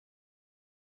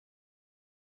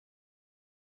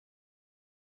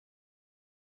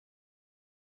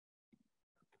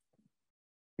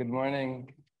Good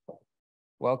morning.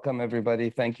 Welcome,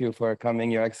 everybody. Thank you for coming,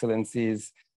 Your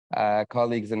Excellencies,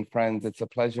 colleagues and friends. It's a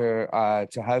pleasure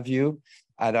to have you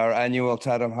at our annual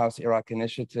Chatham House Iraq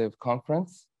Initiative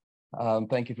Conference.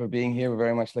 Thank you for being here. We're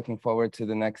very much looking forward to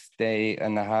the next day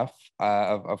and a half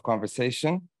of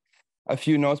conversation. A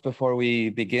few notes before we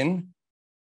begin.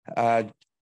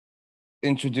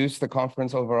 Introduce the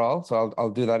conference overall, so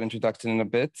I'll do that introduction in a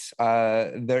bit.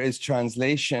 There is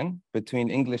translation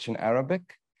between English and Arabic.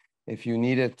 If you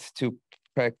need it to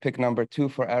pick number 2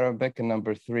 for Arabic and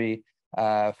number 3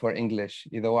 for English.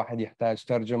 إذا واحد يحتاج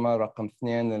ترجمة رقم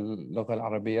 2 للغة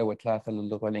العربية و3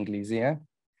 للغة الإنجليزية.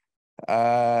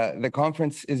 The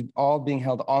conference is all being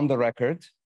held on the record,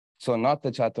 so not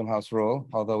the Chatham House rule,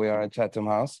 although we are at Chatham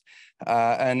House,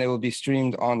 and it will be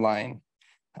streamed online.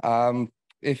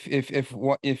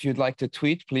 If you'd like to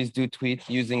tweet, please do tweet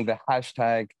using the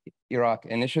hashtag Iraq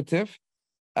Initiative.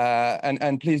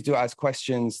 And please do ask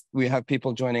questions. We have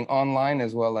people joining online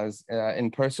as well as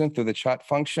in person through the chat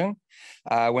function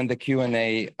when the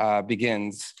Q&A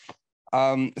begins.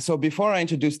 So before I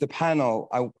introduce the panel,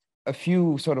 a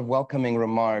few sort of welcoming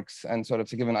remarks and sort of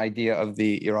to give an idea of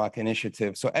the Iraq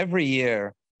Initiative. So every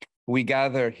year, we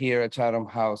gather here at Chatham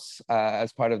House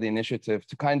as part of the initiative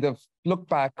to kind of look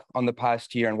back on the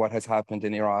past year and what has happened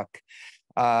in Iraq.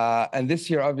 And this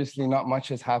year, obviously, not much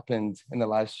has happened in the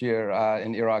last year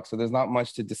in Iraq, so there's not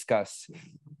much to discuss.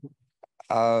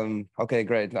 Okay,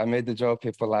 great. I made the joke,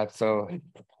 people laughed, so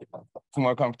it's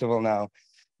more comfortable now.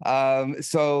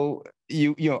 So,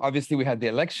 you know, obviously, we had the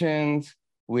elections.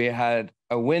 We had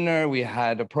a winner, we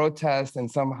had a protest, and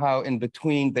somehow in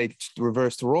between they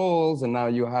reversed roles, and now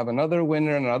you have another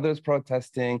winner and others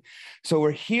protesting. So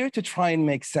we're here to try and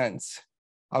make sense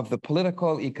of the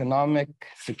political, economic,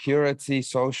 security,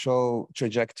 social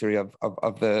trajectory of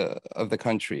the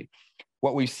country.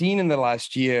 What we've seen in the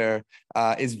last year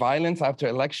is violence after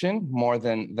election more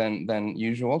than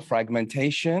usual,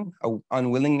 fragmentation,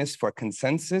 unwillingness for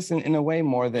consensus in a way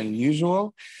more than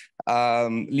usual,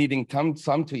 leading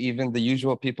some to even the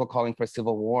usual people calling for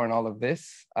civil war and all of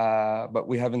this. But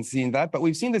we haven't seen that. But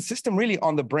we've seen the system really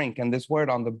on the brink, and this word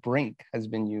on the brink has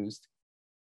been used.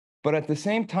 But at the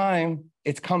same time,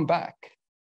 it's come back.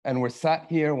 And we're sat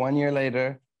here 1 year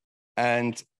later,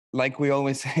 and like we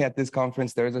always say at this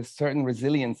conference, there's a certain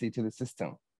resiliency to the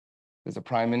system. There's a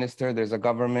prime minister, there's a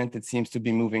government that seems to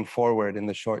be moving forward in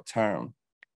the short term.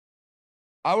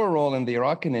 Our role in the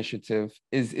Iraq Initiative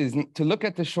is to look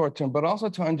at the short term, but also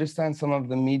to understand some of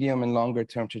the medium and longer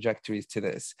term trajectories to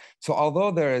this. So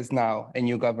although there is now a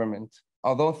new government,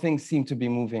 although things seem to be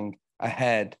moving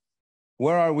ahead,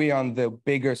 where are we on the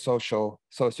bigger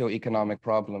socio-economic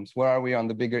problems? Where are we on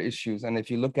the bigger issues? And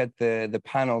if you look at the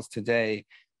panels today,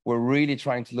 we're really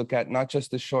trying to look at not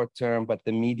just the short term, but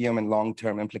the medium and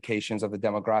long-term implications of the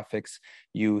demographics,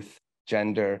 youth,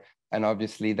 gender, and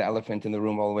obviously the elephant in the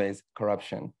room always,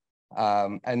 corruption.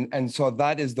 And so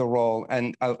that is the role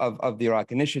of the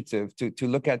Iraq Initiative, to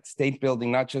look at state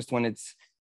building, not just when it's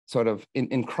sort of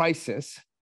in crisis,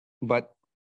 but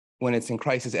when it's in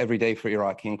crisis every day for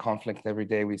Iraqi, in conflict every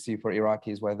day we see for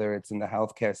Iraqis, whether it's in the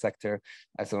healthcare sector,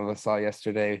 as some of us saw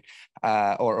yesterday,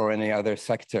 or any other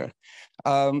sector.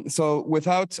 So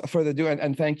without further ado,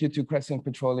 and thank you to Crescent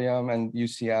Petroleum and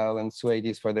UCL and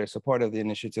Suwaidi's for their support of the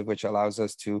initiative, which allows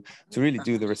us to really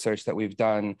do the research that we've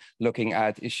done, looking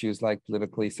at issues like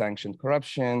politically sanctioned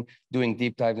corruption, doing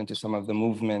deep dives into some of the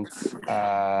movements,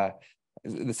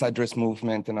 the Sadrist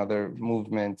movement and other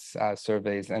movements,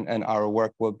 surveys, and our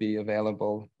work will be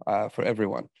available for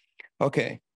everyone.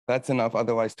 Okay, that's enough.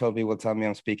 Otherwise, Toby will tell me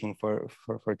I'm speaking for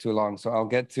too long. So I'll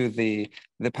get to the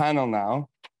panel now.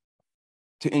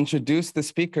 To introduce the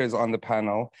speakers on the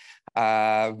panel,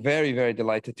 very, very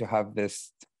delighted to have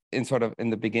this in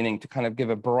the beginning to kind of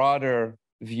give a broader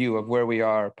view of where we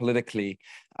are politically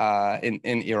in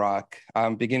Iraq.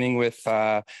 Beginning with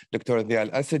Dr.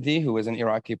 Ziya al-Asadi, who is an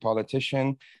Iraqi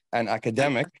politician and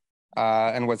academic,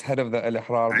 and was head of the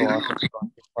al-Ihrar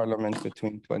parliament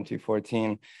between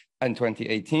 2014 and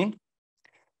 2018.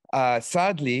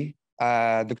 Sadly,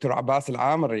 Dr. Abbas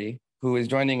al-Amri, who is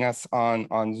joining us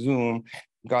on Zoom,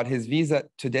 got his visa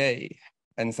today.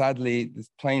 And sadly, the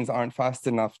planes aren't fast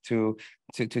enough to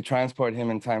transport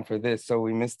him in time for this. So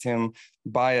we missed him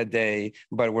by a day,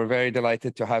 but we're very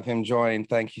delighted to have him join,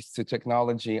 thanks to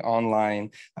technology online.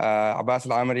 Abbas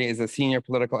al-Amri is a senior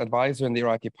political advisor in the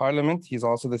Iraqi parliament. He's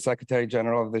also the Secretary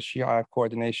General of the Shia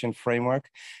Coordination Framework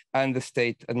and the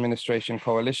State Administration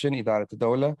Coalition, Idarat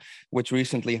al-Dawla, which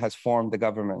recently has formed the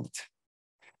government.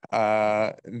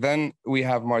 Then we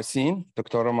have Marcin,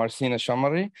 Dr. Marcin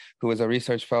Shamari, who is a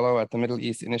research fellow at the Middle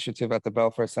East Initiative at the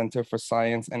Belfer Center for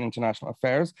Science and International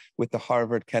Affairs with the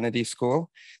Harvard Kennedy School.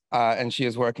 And she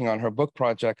is working on her book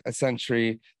project, A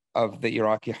Century of the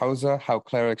Iraqi Hawza, How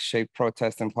Clerics Shape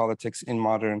Protest and Politics in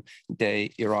Modern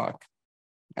Day Iraq.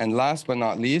 And last but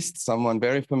not least, someone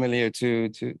very familiar to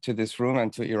this room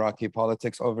and to Iraqi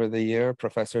politics over the year,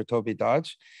 Professor Toby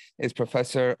Dodge, is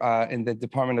professor in the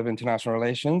Department of International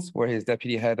Relations, where he's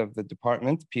deputy head of the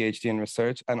department, PhD in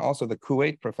research, and also the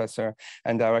Kuwait professor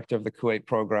and director of the Kuwait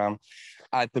program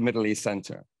at the Middle East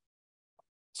Center.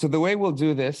 So the way we'll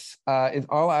do this is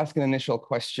I'll ask an initial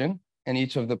question, and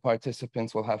each of the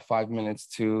participants will have 5 minutes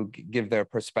to give their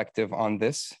perspective on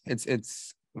this.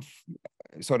 It's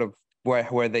sort of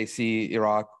where they see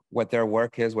Iraq, what their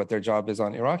work is, what their job is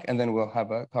on Iraq, and then we'll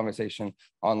have a conversation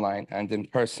online and in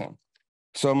person.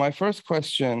 So my first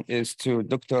question is to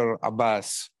Dr.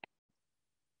 Abbas.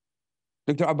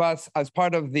 Dr. Abbas, as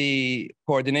part of the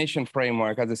coordination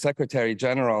framework, as a Secretary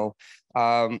General,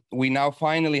 we now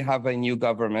finally have a new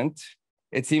government.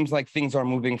 It seems like things are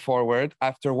moving forward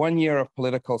after 1 year of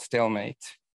political stalemate.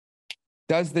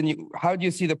 How do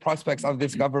you see the prospects of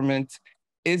this government?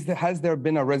 Has there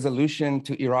been a resolution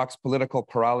to Iraq's political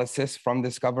paralysis from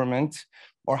this government?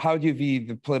 Or how do you view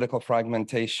the political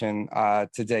fragmentation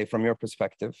today from your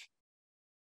perspective?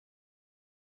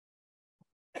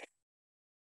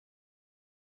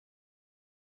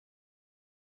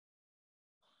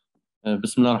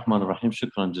 بسم الله الرحمن الرحيم.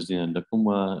 شكرا جزيلا لكم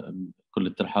وكل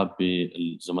الترحاب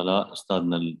بالزملاء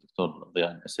أستاذنا الدكتور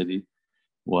ضياء الأسدي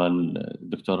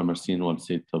والدكتورة مرسين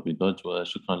والسيد توبي دوج،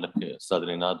 وشكرا لك أستاذ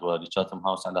ريناد ولشاتم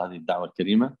هاوس على هذه الدعوة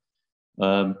الكريمة.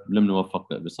 لم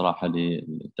نوفق بصراحة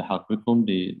للالتحاق بكم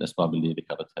للأسباب اللي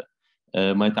ذكرتها.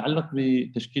 ما يتعلق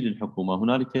بتشكيل الحكومة،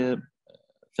 هنالك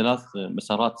 3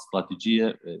 مسارات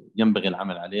استراتيجية ينبغي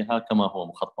العمل عليها كما هو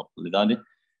مخطط لذلك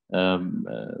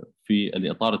في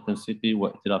الإطار التنسيقي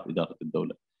وائتلاف إدارة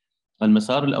الدولة.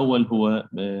 المسار الأول هو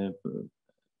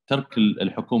ترك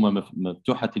الحكومة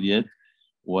مفتوحة اليد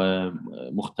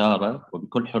ومختارة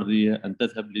وبكل حرية أن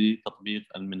تذهب لتطبيق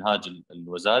المنهاج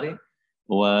الوزاري،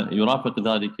 ويرافق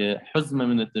ذلك حزمة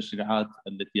من التشريعات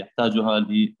التي يحتاجها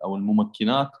أو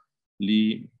الممكنات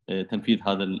لتنفيذ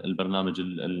هذا البرنامج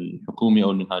الحكومي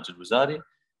أو المنهاج الوزاري،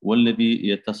 والذي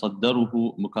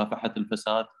يتصدره مكافحة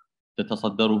الفساد،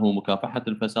 تتصدره مكافحة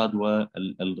الفساد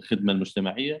والخدمة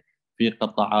المجتمعية في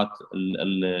قطاعات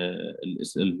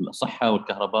الصحة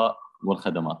والكهرباء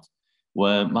والخدمات.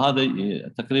 وهذا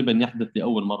تقريبا يحدث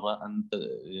لأول مرة أن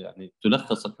يعني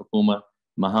تلخص الحكومة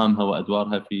مهامها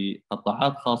وأدوارها في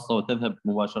قطاعات خاصة وتذهب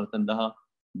مباشرة لها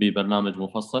ببرنامج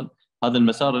مفصل. هذا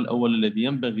المسار الأول الذي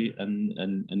ينبغي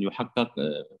أن يحقق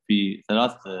في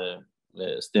 3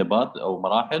 ستيبات أو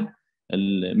مراحل: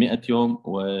 100 يوم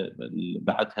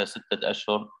وبعدها 6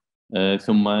 أشهر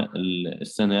ثم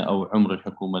السنة أو عمر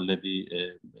الحكومة الذي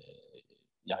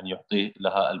يعني يعطيه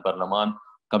لها البرلمان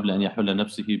قبل أن يحل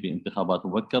نفسه بانتخابات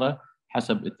مبكرة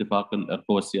حسب اتفاق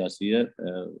القوى السياسية.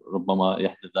 ربما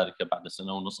يحدث ذلك بعد 1.5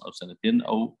 سنة أو 2 سنين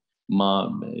أو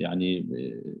ما يعني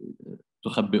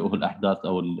تخبئه الأحداث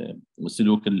أو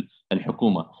سلوك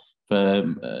الحكومة.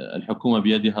 فالحكومة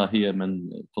بيدها هي من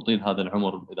تطيل هذا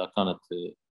العمر إذا كانت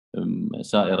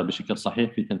سائرة بشكل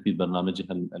صحيح في تنفيذ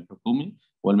برنامجها الحكومي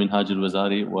والمنهاج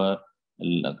الوزاري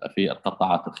وفي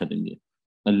القطاعات الخدمية.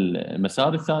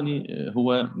 المسار الثاني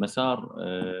هو مسار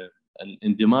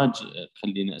الاندماج،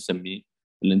 خليني أسميه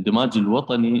الاندماج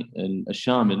الوطني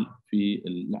الشامل في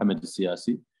العمل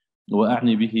السياسي،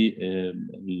 وأعني به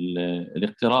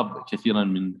الاقتراب كثيرا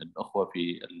من الأخوة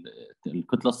في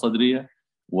الكتلة الصدرية،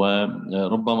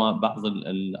 وربما بعض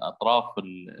الأطراف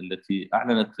التي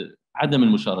أعلنت عدم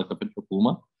المشاركة في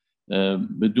الحكومة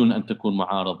بدون أن تكون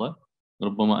معارضة،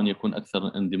 ربما أن يكون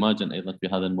أكثر اندماجا أيضا في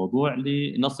هذا الموضوع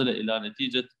لنصل إلى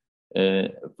نتيجة.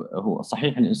 هو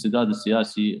صحيح الانسداد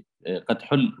السياسي قد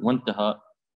حل وانتهى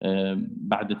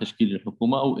بعد تشكيل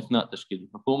الحكومة أو أثناء تشكيل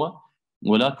الحكومة،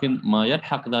 ولكن ما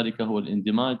يلحق ذلك هو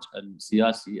الاندماج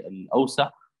السياسي الأوسع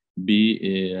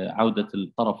بعودة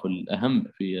الطرف الأهم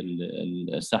في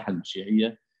الساحة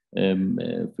الشيعية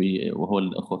وهو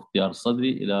الأخوة في التيار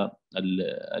الصدري إلى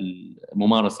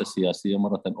الممارسة السياسية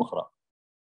مرة أخرى.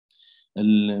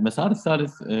 المسار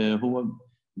الثالث هو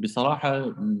بصراحة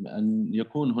أن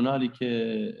يكون هنالك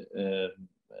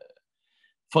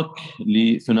فك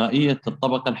لثنائية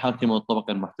الطبقة الحاكمة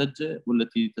والطبقة المحتجة،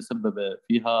 والتي تسبب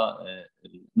فيها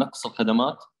نقص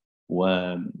الخدمات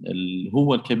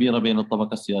والهوة الكبيرة بين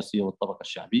الطبقة السياسية والطبقة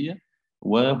الشعبية،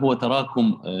 وهو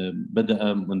تراكم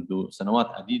بدأ منذ سنوات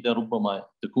عديدة، ربما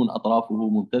تكون أطرافه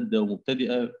ممتدة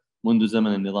ومبتدئة منذ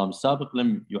زمن النظام السابق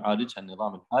لم يعالجها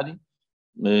النظام الحالي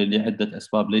لعدة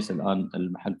أسباب ليس الآن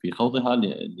المحل في خوضها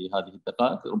لهذه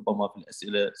الدقائق، ربما في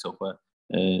الأسئلة سوف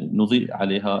نضيء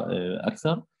عليها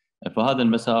أكثر. فهذا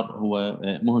المسار هو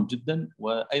مهم جدا،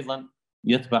 وأيضا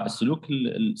يتبع السلوك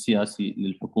السياسي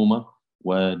للحكومة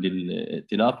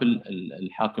وللائتلاف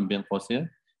الحاكم بين قوسين،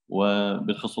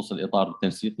 وبالخصوص الإطار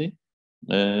التنسيقي،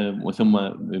 وثم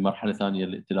بمرحلة ثانية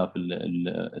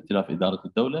ائتلاف إدارة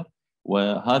الدولة.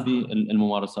 وهذه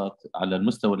الممارسات على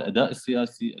المستوى الأداء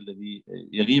السياسي الذي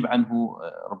يغيب عنه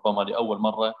ربما لأول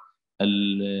مرة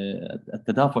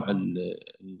التدافع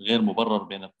الغير مبرر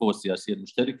بين القوى السياسية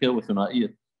المشتركة،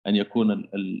 وثنائية أن يكون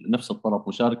نفس الطرف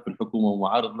مشارك في الحكومة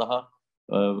ومعارض لها.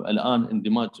 الآن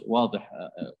اندماج واضح،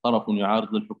 طرف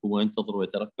يعارض للحكومة وينتظر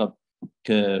ويترقب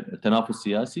كتنافس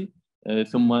سياسي،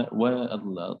 ثم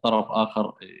والطرف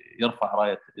آخر يرفع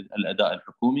راية الأداء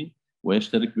الحكومي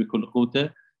ويشترك بكل قوته،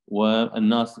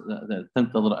 والناس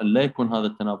تنتظر أن لا يكون هذا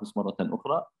التنافس مرة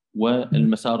أخرى.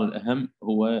 والمسار الأهم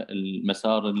هو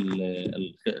المسار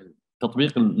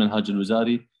تطبيق المنهاج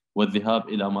الوزاري والذهاب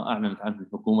إلى ما أعلنت عنه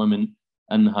الحكومة من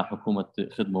أنها حكومة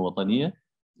خدمة وطنية.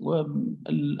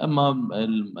 أما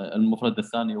المفردة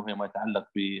الثانية وهي ما يتعلق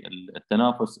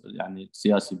بالتنافس يعني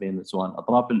السياسي بين سواء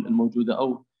الأطراف الموجودة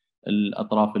أو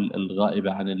الأطراف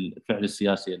الغائبة عن الفعل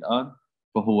السياسي الآن،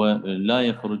 فهو لا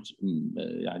يخرج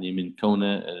يعني من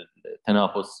كونه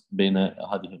تنافس بين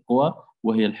هذه القوى،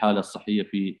 وهي الحالة الصحية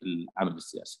في العمل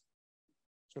السياسي.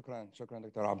 شكرا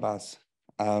دكتور عباس.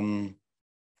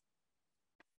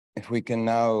 If we can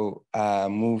now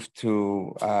move to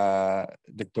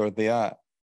Dr. Diya.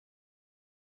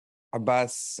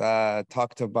 Abbas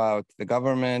talked about the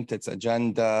government, its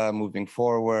agenda moving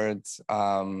forward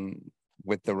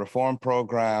with the reform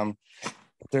program.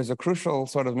 There's a crucial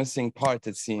sort of missing part,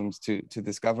 it seems, to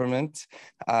this government.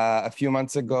 A few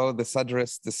months ago, the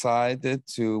Sadrists decided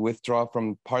to withdraw from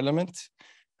parliament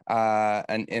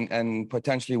and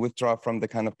potentially withdraw from the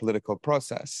kind of political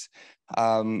process.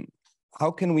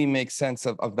 How can we make sense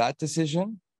of that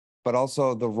decision, but also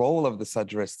the role of the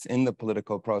Sadrists in the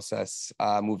political process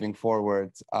moving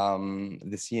forward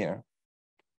this year?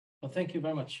 Well, thank you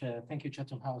very much. Thank you,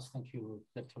 Chatham House. Thank you,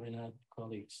 Dr. Renat,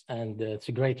 colleagues. And it's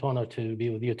a great honor to be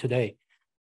with you today.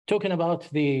 Talking about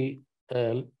the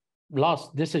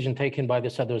last decision taken by the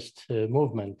Sadrist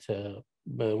movement,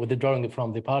 withdrawing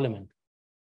from the parliament,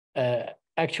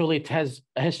 actually it has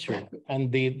a history.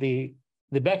 And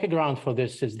the background for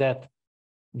this is that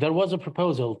there was a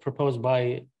proposal proposed by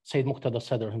Sayyid Muqtada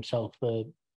al-Sadr himself.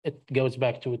 It goes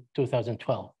back to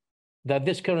 2012, that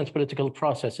this current political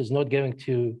process is not going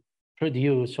to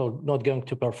produce or not going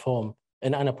to perform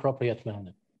in an appropriate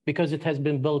manner, because it has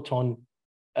been built on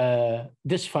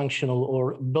dysfunctional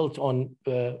or built on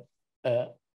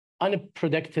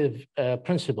unproductive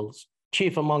principles.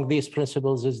 Chief among these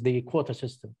principles is the quota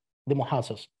system, the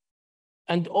muhasasa.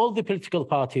 And all the political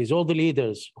parties, all the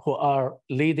leaders who are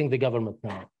leading the government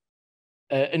now,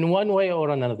 in one way or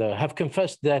another, have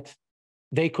confessed that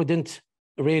they couldn't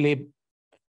really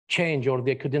change or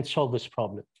they couldn't solve this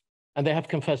problem. And they have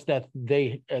confessed that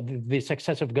the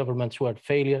successive governments were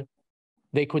failure.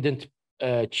 They couldn't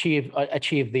achieve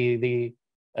the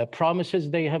promises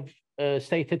they have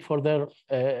stated for their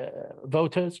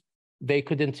voters. They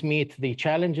couldn't meet the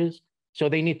challenges, so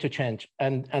they need to change.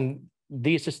 And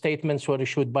these statements were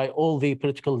issued by all the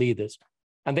political leaders.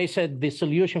 And they said the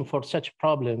solution for such a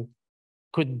problem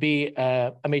could be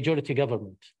a majority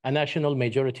government, a national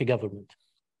majority government.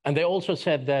 And they also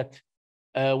said that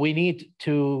we need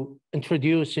to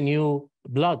introduce a new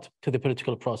blood to the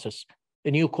political process,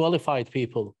 a new qualified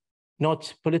people,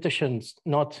 not politicians,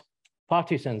 not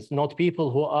partisans, not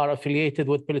people who are affiliated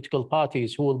with political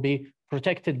parties who will be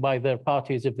protected by their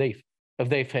parties if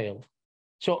they fail.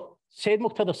 So Sayyid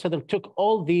Muqtada al-Sadr took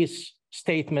all these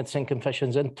statements and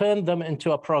confessions and turned them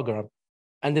into a program.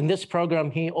 And in this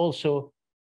program, he also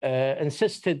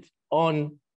insisted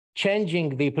on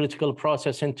changing the political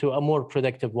process into a more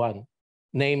productive one,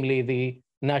 namely the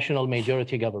national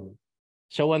majority government.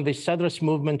 So when the Sadrist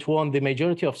movement won the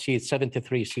majority of seats,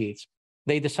 73 seats,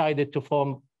 they decided to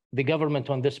form the government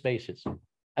on this basis.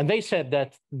 And they said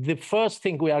that the first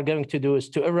thing we are going to do is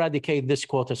to eradicate this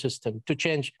quota system, to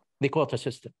change the quota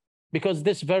system. Because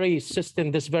this very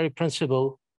system, this very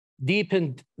principle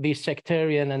deepened the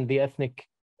sectarian and the ethnic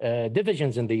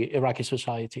divisions in the Iraqi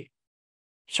society.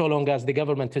 So long as the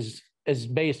government is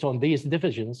based on these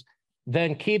divisions,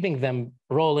 then keeping them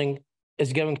rolling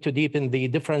is going to deepen the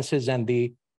differences and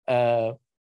the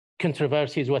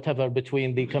controversies, whatever,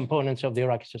 between the components of the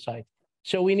Iraqi society.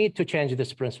 So we need to change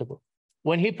this principle.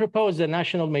 When he proposed a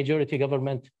national majority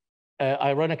government,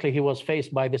 ironically, he was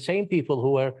faced by the same people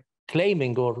who were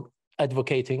claiming or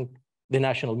advocating the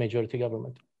national majority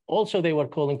government. Also, they were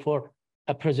calling for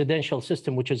a presidential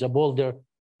system, which is a bolder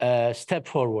step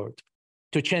forward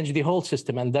to change the whole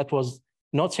system. And that was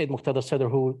not Sayyid Muqtada al-Sadr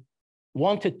who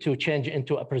wanted to change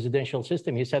into a presidential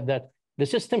system. He said that the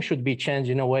system should be changed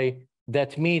in a way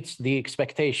that meets the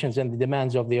expectations and the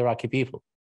demands of the Iraqi people.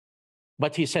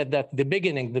 But he said that the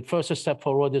beginning, the first step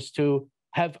forward is to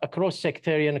have a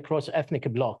cross-sectarian,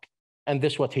 cross-ethnic bloc. And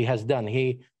this is what he has done.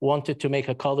 He wanted to make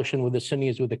a coalition with the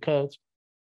Sunnis, with the Kurds,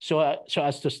 so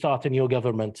as to start a new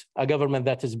government, a government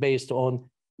that is based on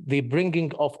the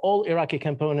bringing of all Iraqi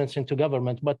components into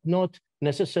government, but not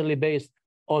necessarily based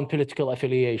on political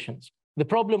affiliations. The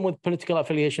problem with political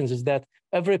affiliations is that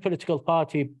every political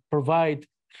party provide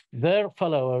their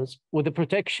followers with the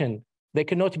protection. They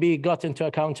cannot be got into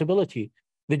accountability.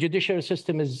 The judiciary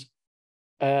system is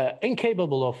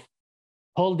incapable of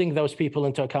holding those people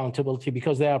into accountability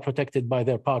because they are protected by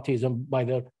their parties and by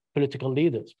their political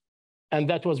leaders. And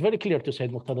that was very clear to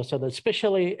Sayyid Muqtada al-Sadr,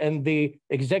 especially in the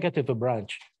executive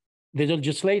branch. The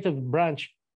legislative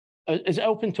branch is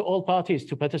open to all parties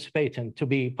to participate in, to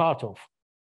be part of.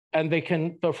 And they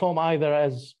can perform either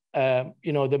as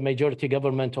the majority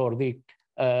government or the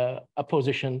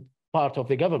opposition part of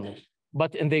the government.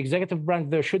 But in the executive branch,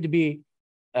 there should be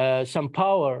some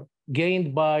power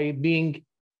gained by being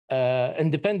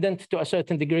independent to a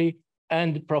certain degree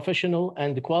and professional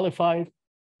and qualified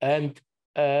and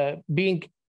being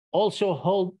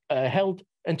also held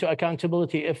into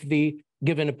accountability if the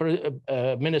given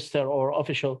minister or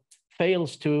official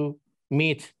fails to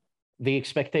meet the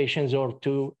expectations or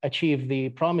to achieve the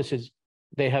promises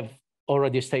they have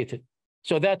already stated.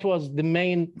 So that was the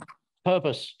main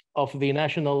purpose of the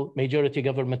national majority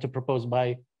government proposed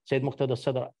by Sayyid Muqtada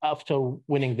al-Sadr after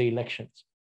winning the elections.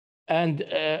 And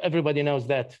everybody knows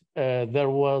that there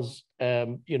was,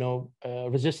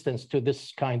 resistance to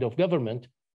this kind of government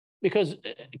because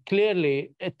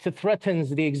clearly it threatens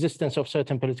the existence of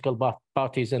certain political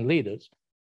parties and leaders.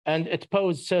 And it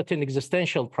posed certain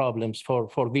existential problems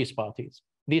for these parties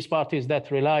that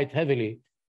relied heavily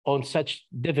on such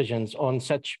divisions, on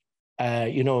such,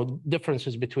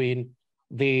 differences between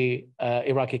the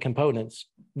Iraqi components.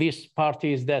 These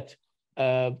parties that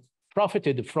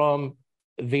profited from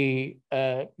the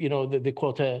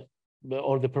quota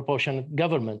or the proportionate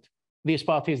government, these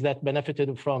parties that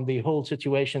benefited from the whole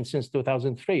situation since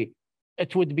 2003,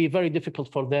 it would be very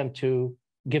difficult for them to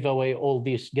give away all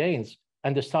these gains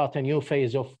and to start a new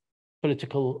phase of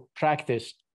political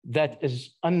practice that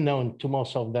is unknown to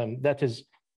most of them, that is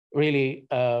really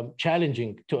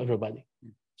challenging to everybody.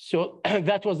 So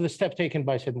that was the step taken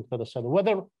by Sayyid Muqtada al-Sadr.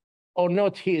 Whether or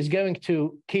not he is going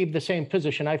to keep the same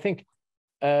position, I think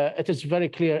it is very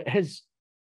clear his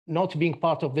not being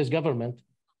part of this government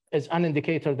is an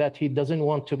indicator that he doesn't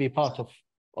want to be part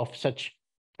of such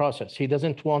process. He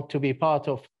doesn't want to be part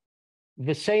of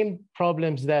the same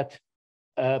problems that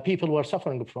people were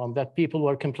suffering from, that people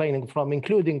were complaining from,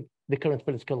 including the current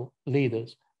political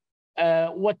leaders.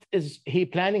 What is he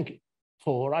planning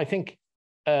for? I think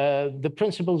the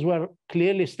principles were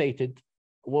clearly stated,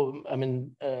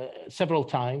 several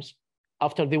times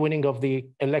after the winning of the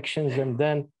elections and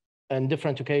then on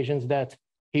different occasions, that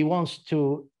he wants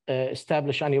to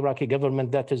establish an Iraqi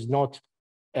government that is not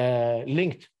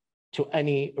linked to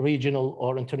any regional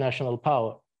or international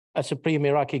power, a supreme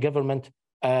Iraqi government,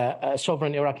 a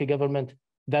sovereign Iraqi government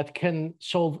that can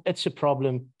solve its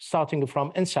problem starting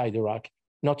from inside Iraq,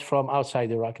 not from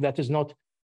outside Iraq. That is not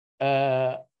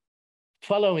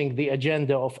following the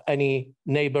agenda of any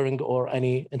neighboring or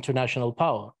any international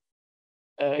power.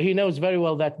 He knows very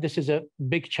well that this is a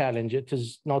big challenge. It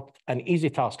is not an easy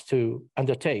task to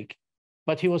undertake,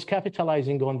 but he was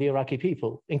capitalizing on the Iraqi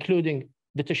people, including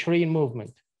the Tishreen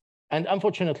movement. And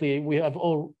unfortunately, we have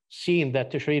all seen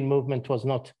that Tishreen movement was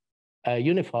not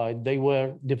unified. They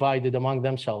were divided among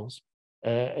themselves.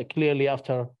 Clearly,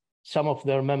 after some of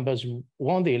their members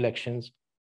won the elections,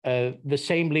 the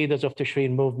same leaders of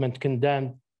Tishreen movement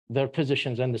condemned their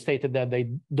positions and stated that they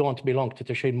don't belong to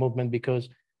Tishreen movement because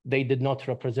they did not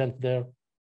represent their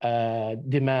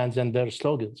demands and their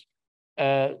slogans.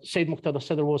 Sayyid Muqtada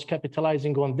al-Sadr was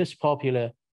capitalizing on this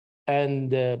popular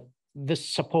and this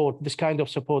support, this kind of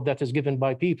support that is given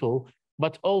by people,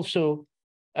 but also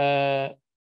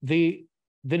the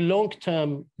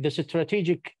long-term, the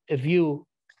strategic view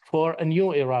for a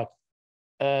new Iraq,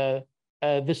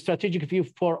 the strategic view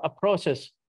for a process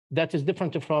that is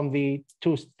different from the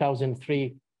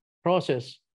 2003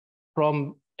 process,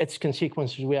 from its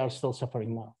consequences we are still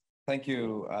suffering now. Thank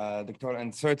you, Doctor.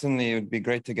 And certainly it would be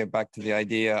great to get back to the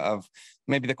idea of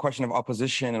maybe the question of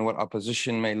opposition and what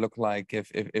opposition may look like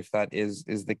if that is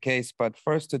the case. But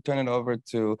first, to turn it over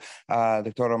to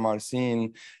Dr.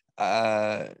 Marcin,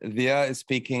 Dia is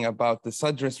speaking about the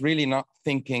Sadrs really not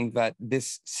thinking that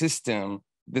this system,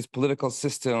 this political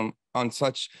system on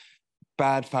such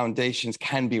bad foundations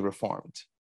can be reformed.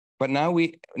 But now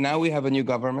we have a new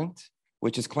government,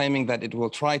 which is claiming that it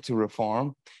will try to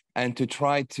reform and to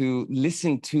try to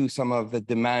listen to some of the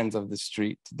demands of the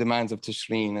street, demands of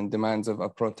Tishreen and demands of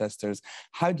protesters.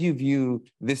 How do you view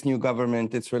this new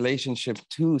government, its relationship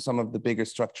to some of the bigger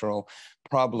structural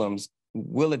problems?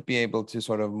 Will it be able to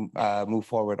sort of move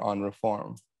forward on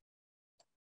reform?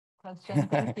 Question,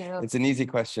 thank you. It's an easy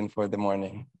question for the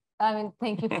morning. I mean,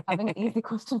 thank you for having an easy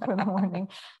question for the morning.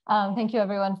 Thank you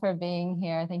everyone for being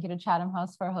here. Thank you to Chatham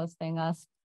House for hosting us.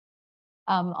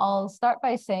 I'll start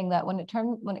by saying that when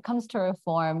it comes to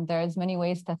reform, there's many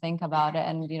ways to think about it.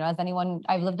 And, you know, as anyone,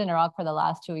 I've lived in Iraq for the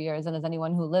last 2 years, and as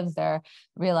anyone who lives there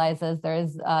realizes,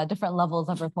 there's different levels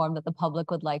of reform that the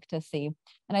public would like to see.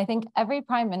 And I think every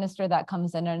prime minister that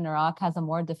comes in Iraq has a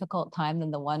more difficult time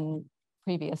than the one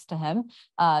previous to him,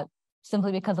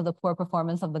 simply because of the poor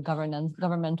performance of the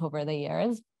government over the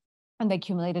years and the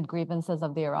accumulated grievances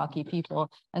of the Iraqi people.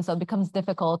 And so it becomes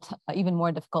difficult, even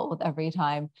more difficult with every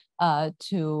time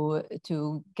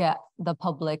to get the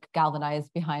public galvanized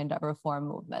behind a reform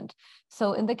movement.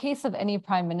 So in the case of any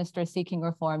prime minister seeking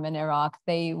reform in Iraq,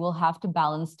 they will have to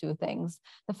balance two things.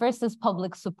 The first is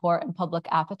public support and public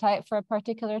appetite for a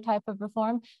particular type of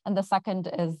reform. And the second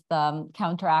is the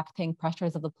counteracting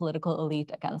pressures of the political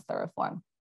elite against the reform.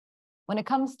 When it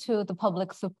comes to the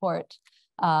public support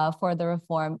for the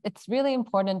reform, it's really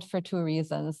important for two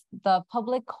reasons. The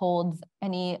public holds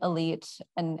any elite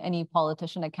and any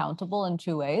politician accountable in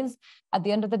two ways. At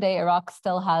the end of the day, Iraq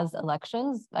still has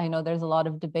elections. I know there's a lot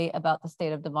of debate about the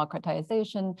state of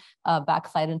democratization,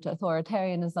 backslide into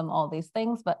authoritarianism, all these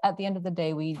things. But at the end of the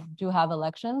day, we do have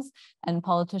elections, and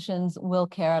politicians will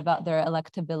care about their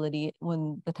electability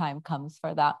when the time comes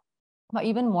for that. But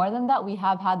even more than that, we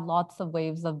have had lots of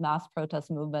waves of mass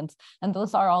protest movements, and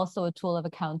those are also a tool of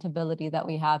accountability that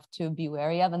we have to be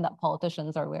wary of and that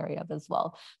politicians are wary of as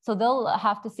well. So they'll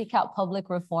have to seek out public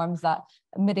reforms that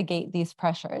mitigate these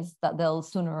pressures that they'll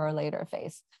sooner or later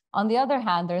face. On the other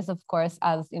hand, there's, of course,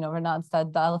 as you know, Renat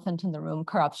said, the elephant in the room,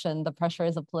 corruption, the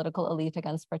pressures of political elite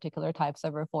against particular types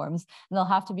of reforms, and they'll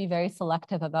have to be very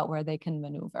selective about where they can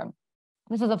maneuver.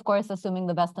 This is, of course, assuming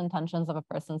the best intentions of a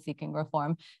person seeking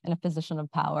reform in a position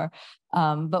of power,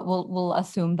 but we'll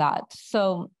assume that.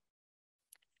 So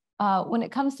when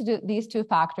it comes to these two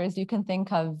factors, you can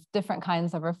think of different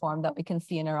kinds of reform that we can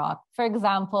see in Iraq. For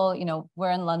example, you know,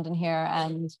 we're in London here,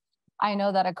 and I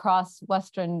know that across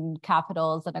Western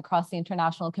capitals and across the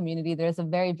international community, there's a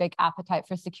very big appetite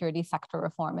for security sector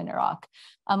reform in Iraq.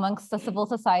 Amongst the civil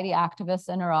society activists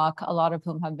in Iraq, a lot of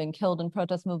whom have been killed in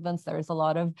protest movements, there's a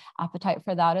lot of appetite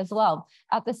for that as well.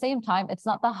 At the same time, it's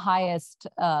not the highest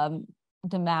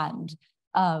demand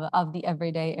of the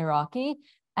everyday Iraqi,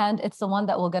 and it's the one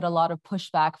that will get a lot of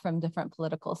pushback from different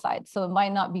political sides. So it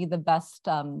might not be the best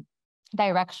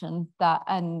direction that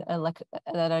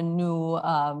a new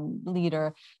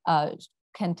leader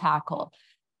can tackle.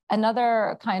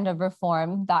 Another kind of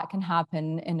reform that can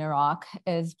happen in Iraq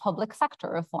is public sector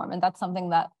reform, and that's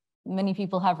something that many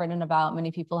people have written about,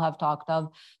 many people have talked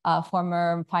of.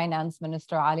 Former Finance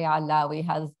Minister Ali Allawi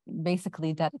has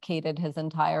basically dedicated his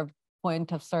entire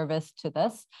point of service to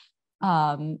this.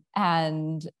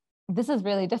 And this is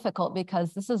really difficult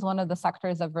because this is one of the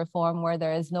sectors of reform where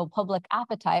there is no public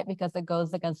appetite because it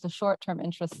goes against the short-term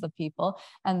interests of people,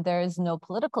 and there is no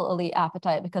political elite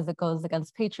appetite because it goes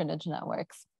against patronage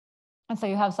networks. And so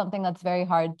you have something that's very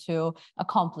hard to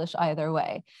accomplish either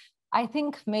way. I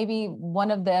think maybe one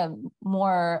of the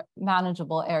more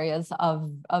manageable areas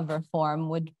of reform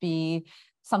would be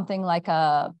something like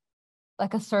a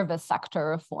service sector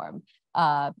reform.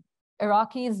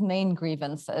 Iraqis' main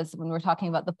grievances, when we're talking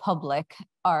about the public,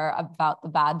 are about the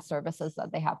bad services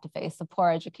that they have to face: the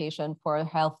poor education, poor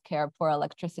healthcare, poor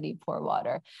electricity, poor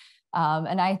water.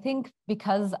 And I think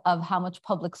because of how much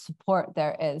public support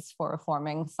there is for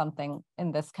reforming something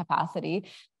in this capacity,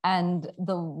 and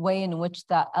the way in which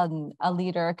that a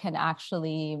leader can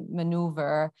actually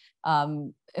maneuver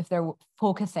if they're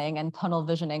focusing and tunnel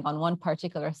visioning on one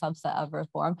particular subset of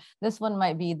reform, this one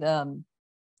might be the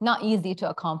not easy to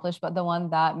accomplish, but the one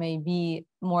that may be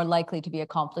more likely to be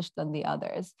accomplished than the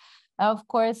others. Of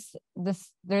course,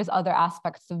 there's other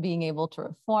aspects of being able to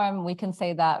reform. We can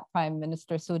say that Prime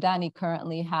Minister Sudani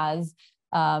currently has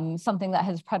something that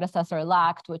his predecessor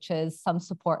lacked, which is some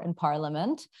support in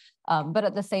parliament. But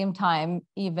at the same time,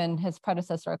 even his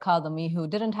predecessor, Kadhimi, who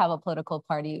didn't have a political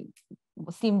party,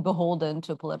 seemed beholden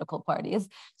to political parties.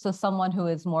 So someone who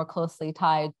is more closely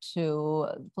tied to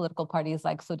political parties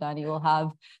like Sudani will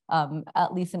have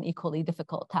at least an equally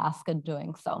difficult task in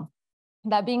doing so.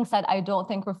 That being said, I don't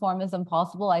think reform is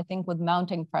impossible. I think with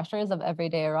mounting pressures of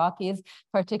everyday Iraqis,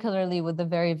 particularly with the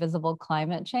very visible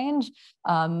climate change,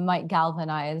 might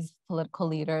galvanize political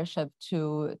leadership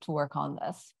to work on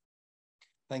this.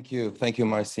 Thank you,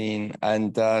 Marcin.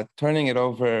 And turning it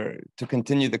over to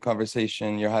continue the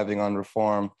conversation you're having on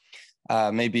reform,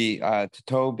 maybe to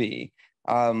Toby.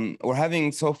 We're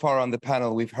having so far on the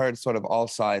panel, we've heard sort of all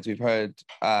sides. We've heard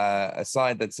a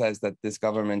side that says that this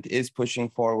government is pushing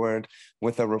forward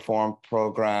with a reform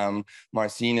program.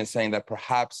 Marcin is saying that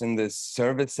perhaps in the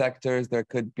service sectors, there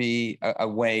could be a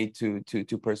way to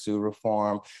pursue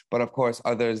reform. But of course,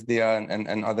 others, Dia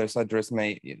and other Sadrists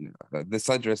may, the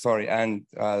Sadr, sorry, and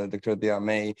Dr. Dia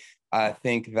may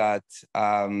think that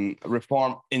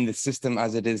reform in the system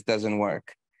as it is doesn't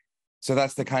work. So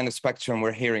that's the kind of spectrum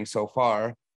we're hearing so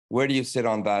far. Where do you sit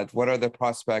on that? What are the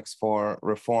prospects for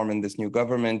reform in this new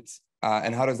government?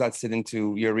 And how does that sit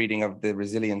into your reading of the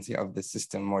resiliency of the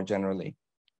system more generally?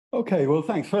 Okay, well,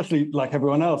 thanks. Firstly, like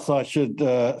everyone else, I should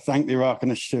thank the Iraq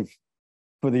Initiative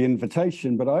for the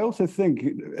invitation. But I also think,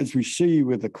 as we see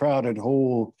with the crowded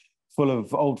hall full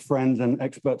of old friends and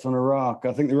experts on Iraq,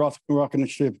 I think the Iraq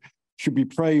Initiative should be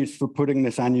praised for putting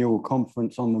this annual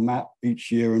conference on the map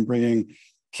each year and bringing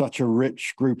such a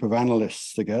rich group of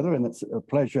analysts together. And it's a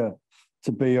pleasure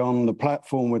to be on the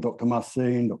platform with Dr.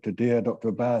 Marcin, Dr. Dia, Dr.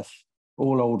 Abbas,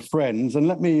 all old friends. And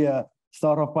let me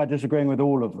start off by disagreeing with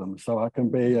all of them, so I can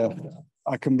be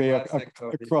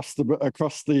across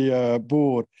the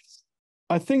board.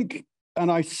 I think, and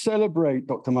I celebrate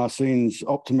Dr. Marcin's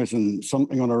optimism,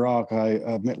 something on Iraq I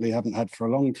admittedly haven't had for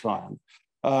a long time,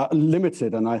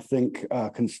 limited and I think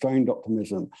constrained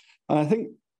optimism. And I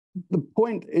think the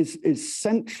point is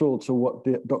central to what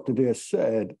Dr. Dia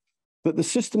said, that the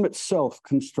system itself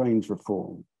constrains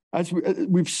reform. As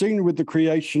we've seen with the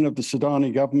creation of the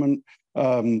Sudani government,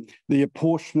 the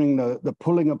apportioning, the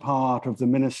pulling apart of the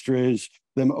ministries,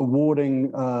 them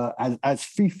awarding as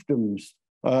fiefdoms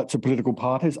to political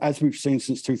parties, as we've seen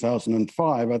since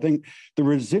 2005. I think the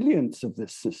resilience of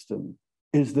this system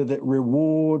is that it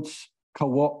rewards,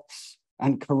 co-opts,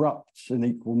 and corrupts in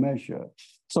equal measure.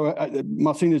 So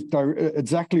Marcin is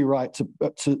exactly right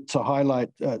to highlight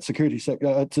security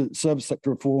sector, to service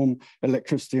sector reform,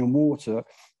 electricity and water.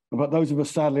 But those of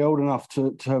us sadly old enough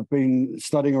to have been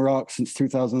studying Iraq since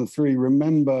 2003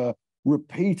 remember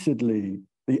repeatedly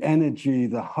the energy,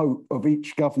 the hope of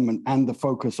each government and the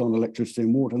focus on electricity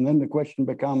and water. And then the question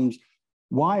becomes,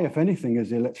 why, if anything, is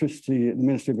the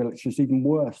Ministry of Electricity even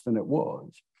worse than it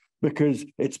was? Because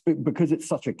it's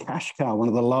such a cash cow, one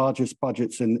of the largest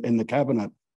budgets in the cabinet.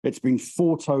 It's been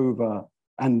fought over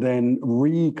and then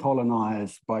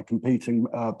recolonized by competing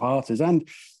parties. And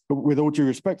with all due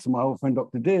respect to my old friend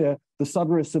Dr. Dia, the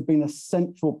Sadrists have been a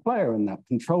central player in that,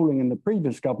 controlling in the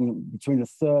previous government between a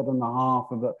third and a half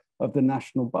of the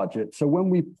national budget. So when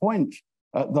we point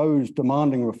at those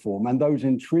demanding reform and those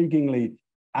intriguingly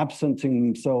absenting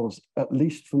themselves, at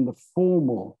least from the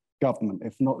formal government,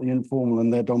 if not the informal,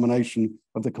 and their domination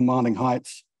of the commanding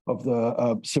heights of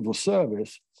the civil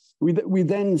service, we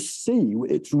then see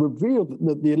it's revealed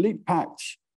that the elite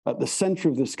pact at the center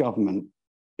of this government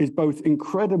is both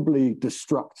incredibly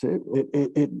destructive.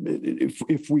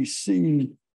 If we see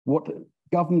what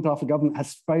government after government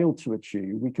has failed to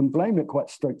achieve, we can blame it quite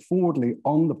straightforwardly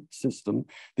on the system,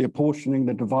 the apportioning,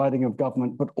 the dividing of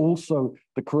government, but also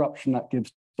the corruption that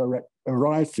gives direct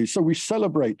rise to. So we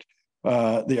celebrate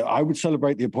I would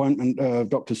celebrate the appointment of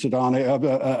Dr. Sudani,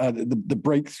 the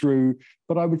breakthrough,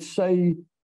 but I would say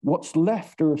what's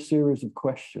left are a series of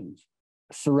questions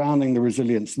surrounding the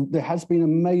resilience. There has been a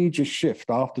major shift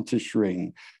after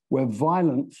Tishrin, where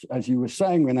violence, as you were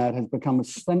saying, Renad, has become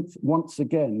once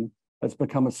again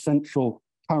become a central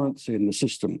currency in the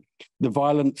system. The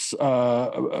violence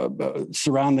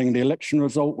surrounding the election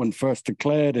result when first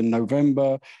declared in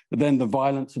November, then the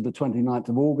violence of the 29th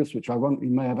of August, which ironically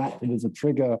may have acted as a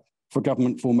trigger for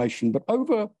government formation. But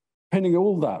overpinning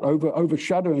all that,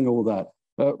 overshadowing all that,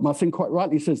 Marcin quite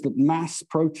rightly says that mass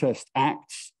protest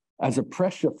acts as a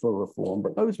pressure for reform,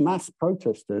 but those mass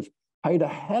protesters paid a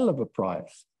hell of a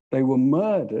price. They were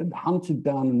murdered, hunted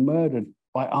down and murdered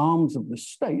by arms of the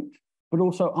state, but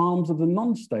also arms of the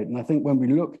non-state. And I think when we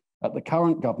look at the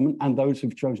current government and those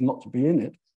who've chosen not to be in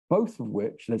it, both of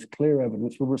which, there's clear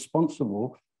evidence, were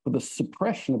responsible for the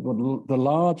suppression of the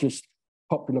largest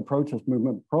popular protest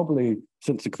movement probably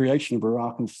since the creation of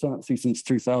Iraq, and certainly since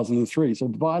 2003. So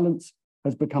violence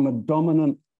has become a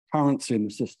dominant currency in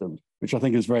the system, which I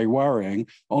think is very worrying.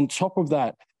 On top of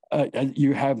that,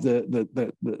 you have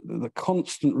the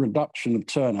constant reduction of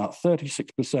turnout,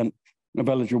 36% of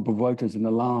eligible voters in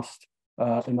the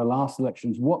last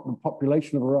elections. What the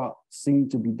population of Iraq seem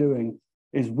to be doing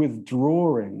is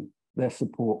withdrawing their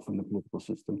support from the political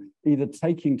system, either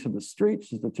taking to the streets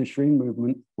as the Tishreen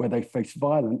movement, where they face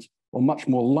violence, or much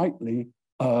more likely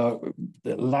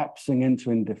lapsing into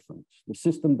indifference. The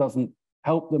system doesn't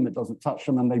help them, it doesn't touch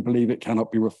them, and they believe it cannot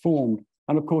be reformed.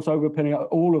 And of course, overshadowing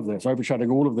all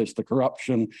of this, the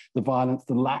corruption, the violence,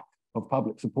 the lack of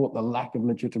public support, the lack of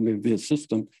legitimacy of the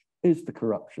system is the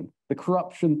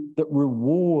corruption that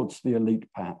rewards the elite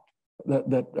pack,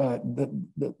 that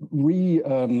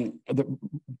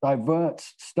diverts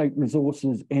state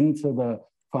resources into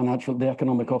the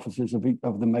economic offices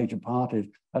of the major parties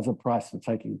as a price for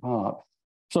taking part.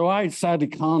 So I sadly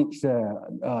can't share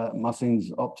Mahseen's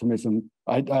optimism.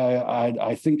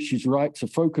 I think she's right to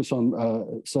focus on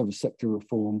service sector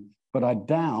reform, but I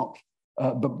doubt,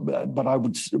 but I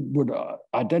would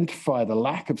identify the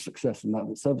lack of success in that.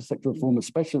 The service sector reform,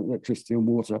 especially electricity and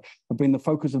water, have been the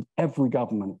focus of every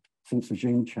government since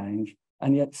regime change.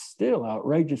 And yet still,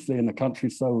 outrageously, in a country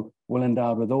so well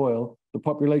endowed with oil, the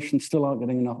population still aren't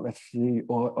getting enough electricity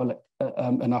or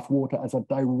enough water as a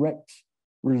direct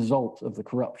result of the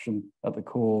corruption at the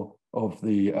core of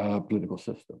the political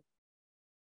system.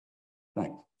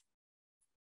 Thanks.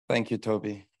 Thank you,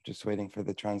 Toby. Just waiting for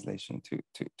the translation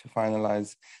to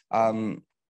finalize.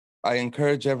 I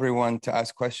encourage everyone to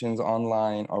ask questions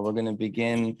online, or we're going to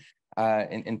begin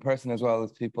in person as well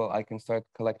as people. I can start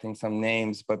collecting some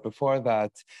names, but before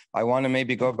that, I want to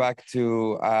maybe go back to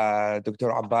Dr.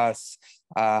 Abbas,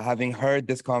 having heard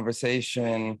this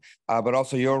conversation, but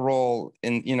also your role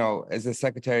in, as the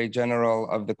Secretary General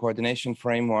of the Coordination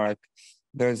Framework.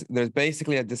 There's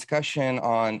basically a discussion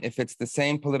on if it's the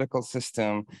same political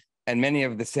system and many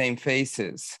of the same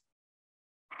faces,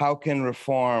 how can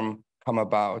reform come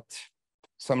about?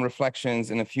 Some reflections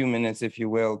in a few minutes, if you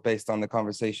will, based on the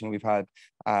conversation we've had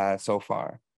so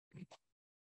far.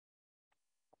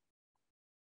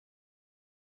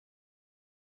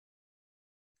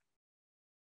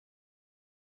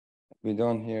 We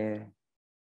don't hear.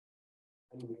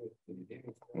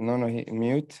 No,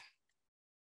 mute.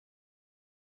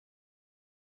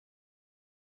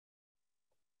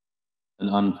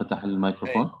 الآن فتح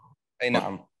الميكروفون. أي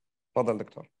نعم. تفضل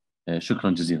دكتور.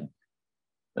 شكرا جزيلا.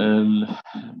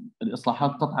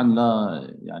 الإصلاحات قطعا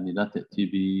لا تأتي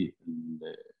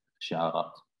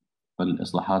بالشعارات،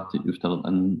 فالإصلاحات يفترض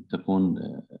أن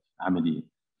تكون عملية.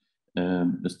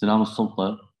 استلام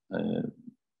السلطة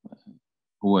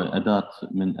هو أداة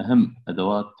من أهم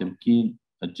أدوات تمكين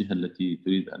الجهة التي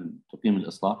تريد أن تقيم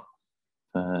الإصلاح.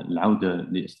 فالعودة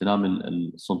لاستلام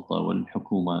السلطة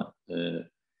والحكومة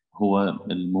هو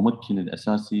الممكن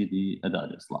الأساسي لأداء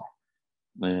الإصلاح.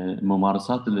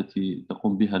 الممارسات التي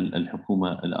تقوم بها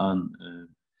الحكومة الآن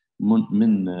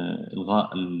من إلغاء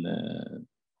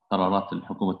قرارات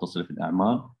الحكومة تصريف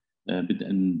الأعمال،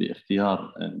 بدءا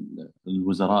باختيار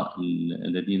الوزراء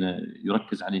الذين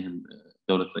يركز عليهم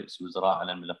دولة رئيس الوزراء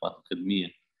على الملفات الخدمية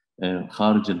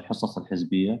خارج الحصص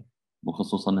الحزبية،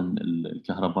 وخصوصا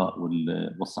الكهرباء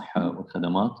والصحة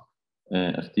والخدمات،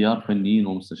 اختيار فنيين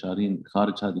ومستشارين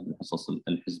خارج هذه الحصص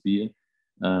الحزبية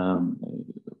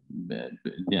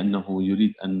لأنه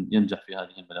يريد أن ينجح في هذه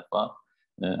الملفات.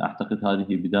 أعتقد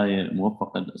هذه بداية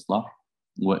موفقة للإصلاح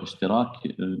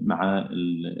واشتراك مع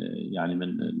من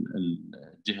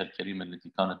الجهة الكريمة التي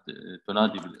كانت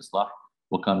تنادي بالإصلاح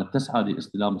وكانت تسعى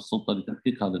لاستلام السلطة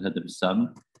لتحقيق هذا الهدف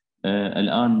السامي.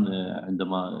 الآن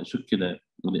عندما شكل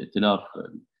الائتلاف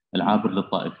العابر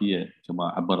للطائفية كما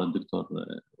عبر الدكتور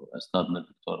أستاذنا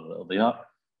الدكتور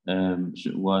ضياء،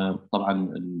 وطبعا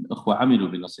الأخوة عملوا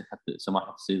بنصيحة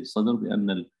سماحة السيد الصدر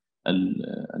بأن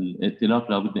الائتلاف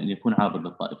لابد أن يكون عابر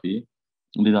للطائفية،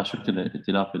 لذا شكل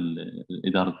ائتلاف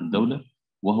إدارة الدولة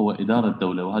وهو إدارة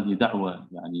الدولة، وهذه دعوة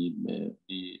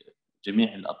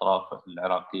لجميع الأطراف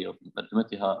العراقية وفي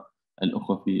مقدمتها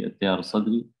الأخوة في التيار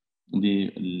الصدري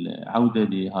للعودة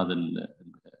لهذا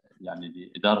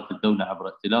لإدارة الدولة عبر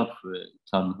ائتلاف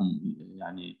كانوا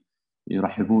هم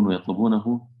يرحبون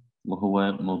ويطلبونه،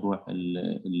 وهو موضوع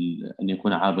أن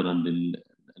يكون عابرا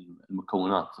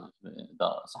للمكونات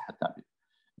إذا صح التعبير.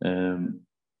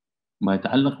 ما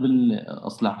يتعلق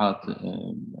بالإصلاحات،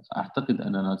 أعتقد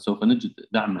أننا سوف نجد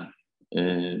دعما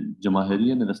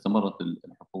جماهيريا إذا استمرت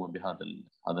الحكومة بهذا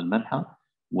المنحى،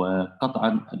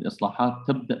 وقطعا الإصلاحات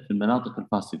تبدأ في المناطق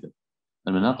الفاسدة.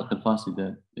 المناطق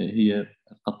الفاسدة هي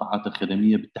القطاعات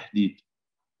الخدمية بالتحديد.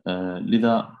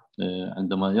 لذا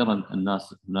عندما يرى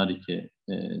الناس هنالك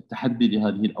تحدي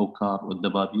لهذه الأوكار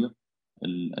والدبابير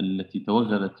التي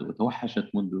توغلت وتوحشت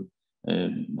منذ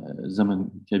زمن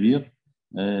كبير،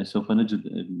 سوف نجد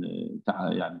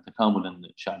يعني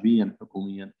تكاملا شعبيا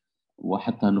حكوميا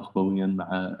وحتى نخبويا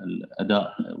مع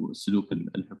الأداء والسلوك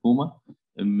الحكومة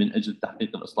من أجل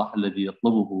تحقيق الإصلاح الذي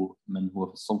يطلبه من هو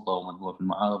في السلطة ومن هو في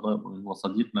المعارضة ومن هو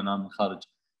صديق لنا من خارج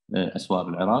أسوار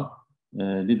العراق.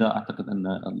 لذا أعتقد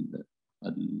أن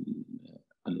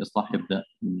الإصلاح يبدأ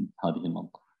من هذه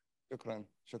المنطقة.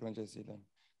 شكرا جزيلا.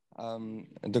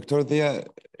 Dr. Dia,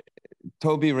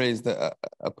 Toby raised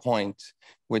a point,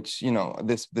 which, you know,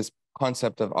 this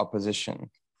concept of opposition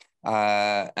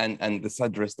and the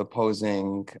Sadrist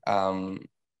opposing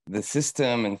the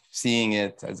system and seeing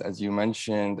it, as you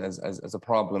mentioned, as a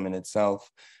problem in itself.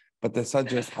 But the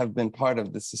Sadrists have been part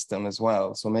of the system as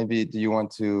well. So maybe do you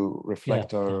want to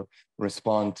reflect or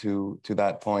respond to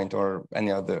that point or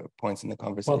any other points in the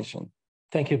conversation? Well,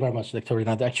 thank you very much, Dr.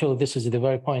 Rinad. Actually, this is the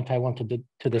very point I wanted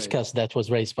to discuss that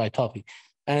was raised by Toby.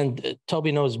 And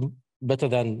Toby knows better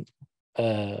than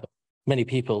many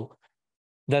people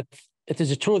that it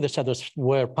is true the Sadrs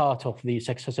were part of the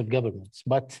successive governments,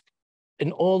 but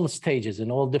in all stages,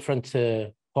 in all different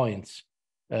points,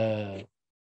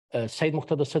 Sayyid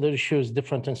Muqtada al-Sadr issues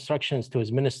different instructions to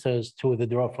his ministers to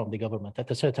withdraw from the government at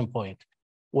a certain point.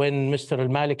 When Mr.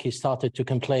 al-Maliki started to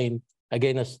complain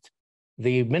against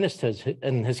the ministers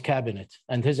in his cabinet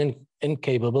and his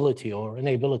incapability or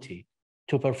inability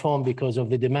to perform because of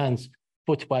the demands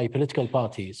put by political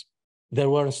parties, there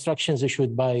were instructions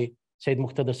issued by Sayyid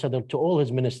Muqtada al-Sadr to all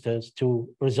his ministers to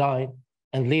resign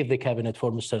and leave the cabinet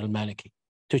for Mr. al-Maliki,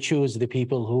 to choose the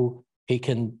people who he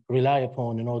can rely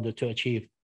upon in order to achieve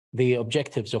the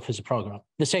objectives of his program.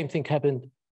 The same thing happened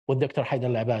with Dr. Haidar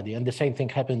al-Abadi, and the same thing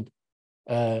happened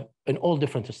in all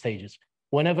different stages.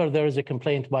 Whenever there is a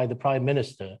complaint by the prime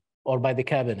minister or by the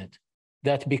cabinet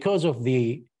that because of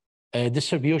the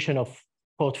distribution of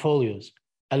portfolios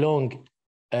along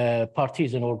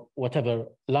partisan or whatever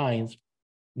lines,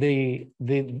 the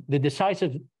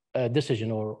decisive decision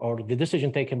or the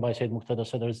decision taken by Sayyid Muqtada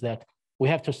al-Sadr is that we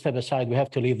have to step aside, we have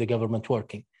to leave the government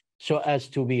working so as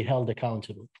to be held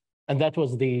accountable. And that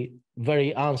was the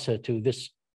very answer to this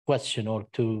question or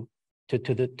to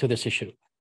this issue.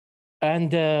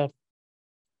 And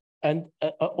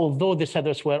although the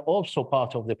Sadrs were also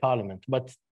part of the parliament,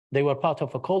 but they were part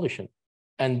of a coalition.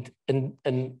 And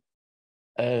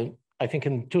I think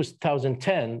in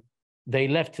 2010, they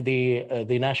left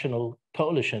the national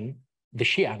coalition, the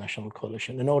Shia national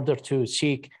coalition, in order to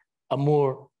seek a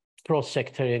more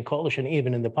pro-sectarian coalition,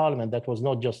 even in the parliament that was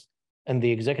not just in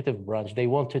the executive branch. They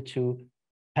wanted to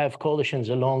have coalitions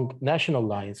along national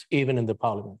lines, even in the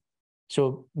parliament.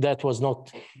 So that was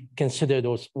not considered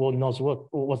or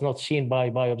was not seen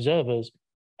by observers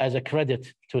as a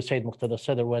credit to Sayyid Muqtada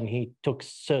al-Sadr when he took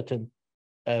certain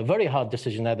very hard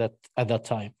decisions at that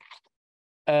time.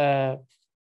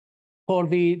 For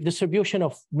the distribution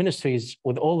of ministries,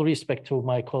 with all respect to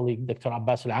my colleague, Dr.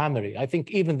 Abbas al-Amiri, I think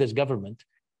even this government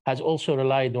has also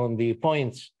relied on the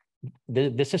points,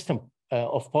 the system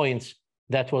of points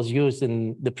that was used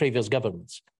in the previous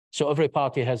governments. So every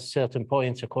party has certain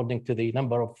points according to the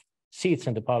number of seats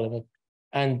in the parliament.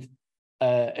 And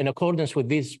in accordance with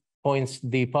these points,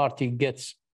 the party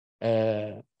gets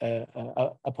a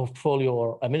portfolio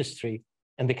or a ministry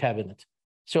in the cabinet.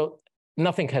 So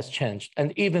nothing has changed.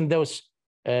 And even those,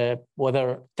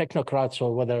 whether technocrats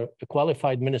or whether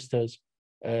qualified ministers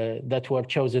that were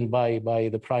chosen by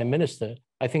the prime minister,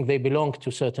 I think they belong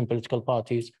to certain political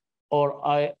parties,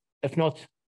 or if not,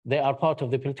 they are part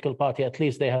of the political party, at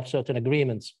least they have certain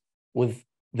agreements with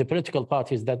the political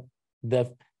parties that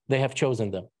they have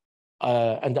chosen them.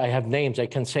 And I have names, I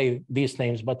can say these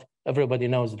names, but everybody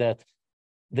knows that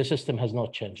the system has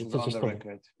not changed. It's on the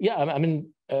record. Yeah, I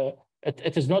mean,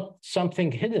 it is not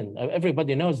something hidden.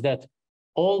 Everybody knows that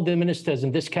all the ministers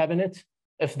in this cabinet,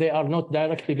 if they are not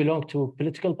directly belong to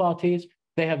political parties,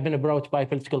 they have been brought by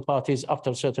political parties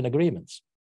after certain agreements.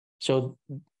 So,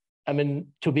 I mean,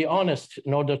 to be honest,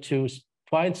 in order to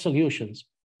find solutions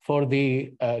for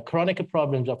the chronic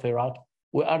problems of Iraq,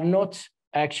 we are not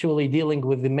actually dealing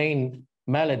with the main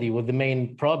malady, with the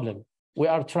main problem. We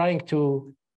are trying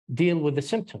to deal with the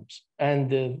symptoms,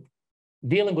 and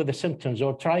dealing with the symptoms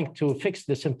or trying to fix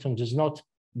the symptoms is not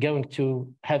going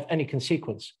to have any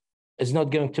consequence. It's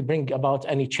not going to bring about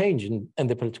any change in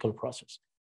the political process.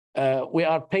 We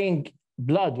are paying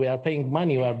blood, we are paying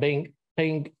money, we are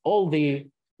paying all the,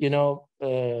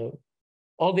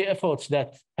 all the efforts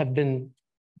that have been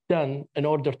done in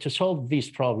order to solve these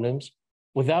problems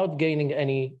without gaining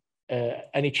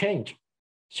any change.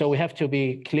 So we have to be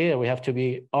clear, we have to be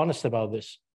honest about this.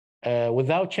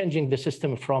 Without changing the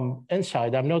system from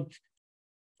inside, I'm not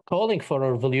calling for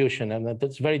a revolution, and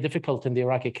that's very difficult in the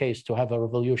Iraqi case to have a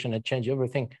revolution and change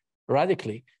everything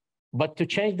radically. But to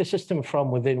change the system from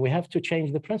within, we have to change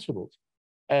the principles.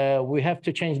 We have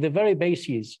to change the very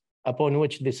bases upon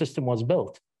which the system was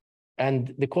built. And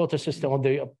the quota system or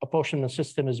the apportionment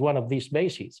system is one of these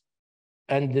bases.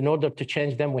 And in order to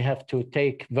change them, we have to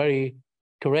take very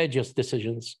courageous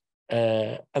decisions.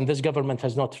 And this government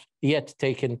has not yet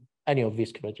taken any of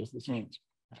these courageous decisions.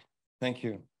 Thank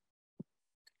you.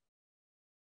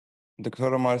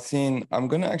 Dr. Marcin, I'm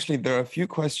going to actually, there are a few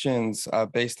questions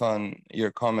based on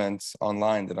your comments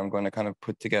online that I'm going to kind of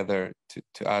put together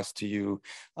to ask to you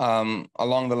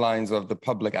along the lines of the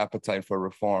public appetite for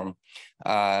reform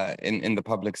in the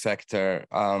public sector.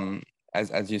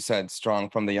 As you said,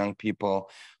 strong from the young people.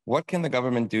 What can the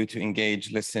government do to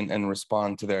engage, listen, and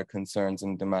respond to their concerns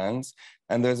and demands?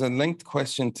 And there's a linked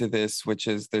question to this, which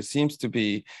is there seems to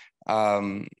be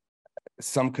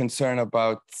some concern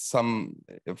about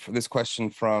this question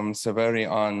from Saveri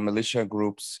on militia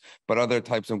groups, but other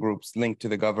types of groups linked to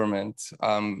the government,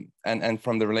 and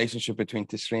from the relationship between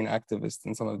Tishreen activists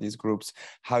and some of these groups.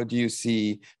 How do you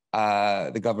see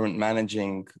the government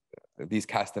managing these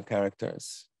cast of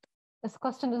characters? This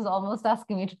question is almost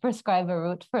asking me to prescribe a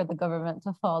route for the government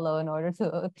to follow in order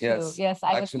to yes.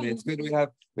 Actually, it's good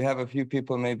we have a few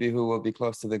people maybe who will be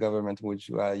close to the government, which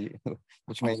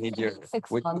may need your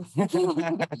 6 months.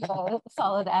 A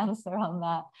solid answer on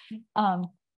that.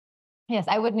 Yes,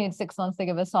 I would need 6 months to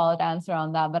give a solid answer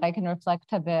on that, but I can reflect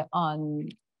a bit on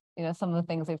some of the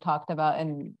things we've talked about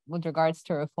with regards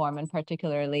to reform, and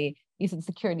particularly you said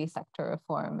security sector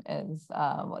reform is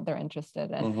what they're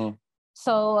interested in. Mm-hmm.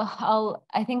 So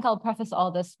I think I'll preface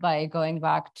all this by going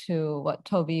back to what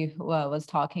Toby was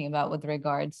talking about with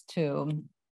regards to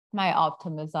my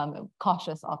optimism,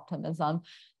 cautious optimism.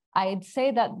 I'd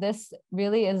say that this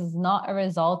really is not a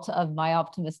result of my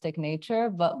optimistic nature,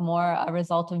 but more a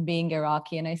result of being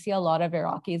Iraqi. And I see a lot of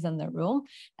Iraqis in the room.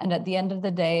 And at the end of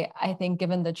the day, I think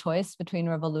given the choice between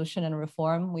revolution and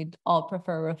reform, we'd all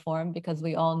prefer reform because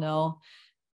we all know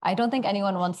I don't think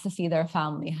anyone wants to see their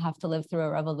family have to live through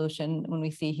a revolution when we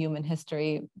see human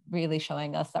history really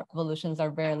showing us that revolutions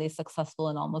are rarely successful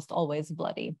and almost always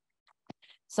bloody.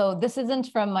 So this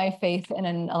isn't from my faith in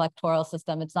an electoral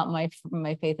system. It's not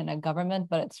my faith in a government,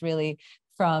 but it's really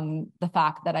from the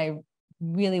fact that I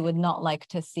really would not like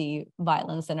to see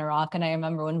violence in Iraq. And I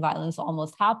remember when violence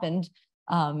almost happened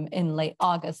in late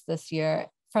August this year.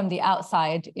 From the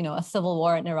outside, a civil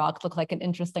war in Iraq looked like an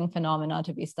interesting phenomenon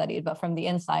to be studied, but from the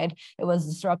inside, it was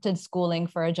disrupted schooling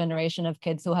for a generation of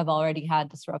kids who have already had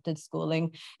disrupted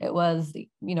schooling. It was,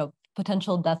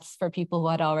 potential deaths for people who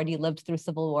had already lived through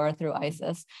civil war, through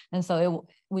ISIS. And so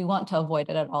we want to avoid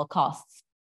it at all costs.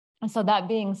 And so that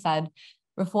being said,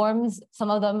 reforms, some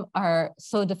of them are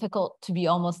so difficult to be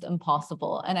almost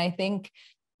impossible. And I think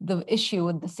the issue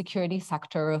with the security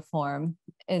sector reform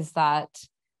is that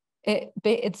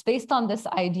it's based on this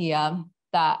idea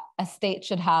that a state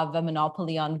should have a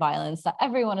monopoly on violence that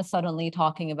everyone is suddenly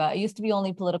talking about. It used to be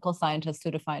only political scientists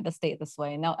who defined a state this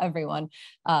way. And now everyone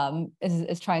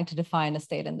is trying to define a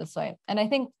state in this way. And I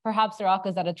think perhaps Iraq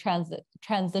is at a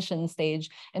transition stage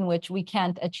in which we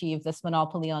can't achieve this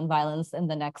monopoly on violence in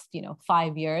the next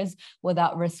 5 years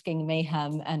without risking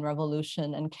mayhem and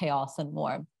revolution and chaos and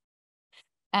war.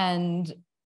 And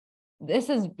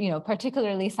this is,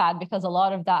 particularly sad because a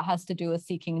lot of that has to do with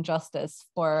seeking justice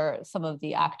for some of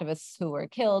the activists who were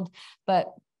killed.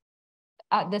 But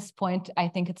at this point, I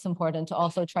think it's important to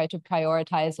also try to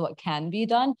prioritize what can be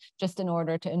done just in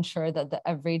order to ensure that the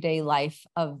everyday life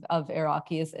of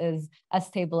Iraqis is as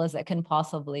stable as it can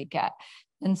possibly get.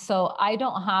 And so I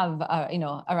don't have,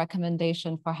 a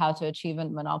recommendation for how to achieve a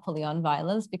monopoly on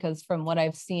violence, because from what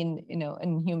I've seen,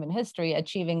 in human history,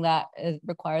 achieving that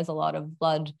requires a lot of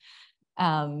blood.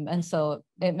 And so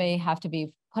it may have to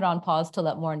be put on pause to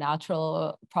let more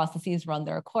natural processes run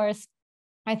their course.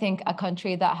 I think a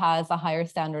country that has a higher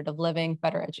standard of living,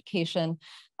 better education,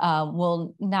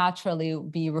 will naturally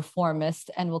be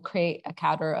reformist and will create a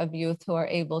cadre of youth who are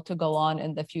able to go on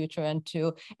in the future and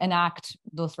to enact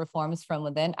those reforms from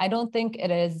within. I don't think it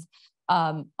is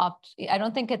I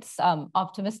don't think it's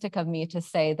optimistic of me to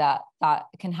say that that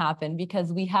can happen,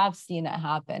 because we have seen it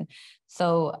happen.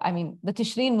 So, I mean, the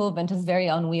Tishreen movement is very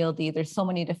unwieldy. There's so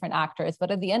many different actors,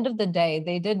 but at the end of the day,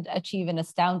 they did achieve an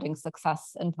astounding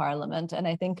success in parliament. And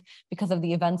I think because of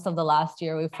the events of the last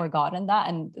year, we've forgotten that.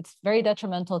 And it's very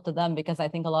detrimental to them, because I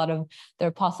think a lot of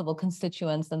their possible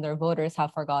constituents and their voters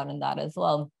have forgotten that as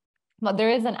well. But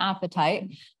there is an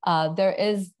appetite. There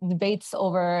is debates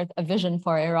over a vision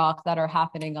for Iraq that are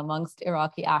happening amongst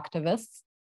Iraqi activists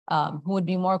who would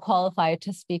be more qualified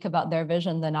to speak about their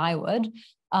vision than I would.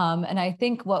 And I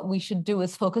think what we should do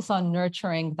is focus on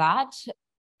nurturing that,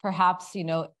 perhaps, you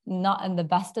know, not in the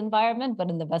best environment,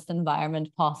 but in the best environment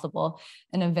possible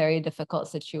in a very difficult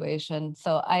situation.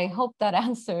 So I hope that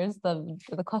answers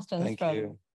the questions. Thank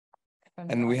you.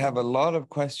 And we have a lot of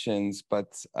questions,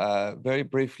 but very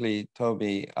briefly,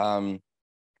 Toby,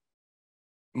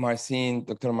 Marcin,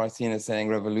 Dr. Marcin is saying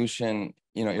revolution,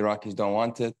 you know, Iraqis don't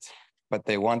want it, but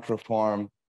they want reform.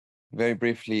 Very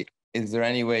briefly, is there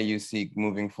any way you see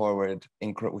moving forward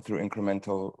through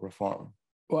incremental reform?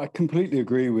 Well, I completely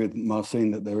agree with Marcin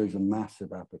that there is a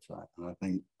massive appetite. And I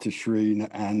think Tishreen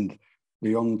and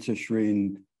beyond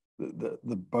Tishreen,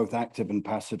 the both active and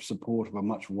passive support of a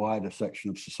much wider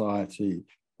section of society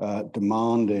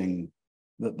demanding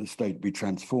that the state be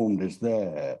transformed is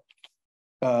there.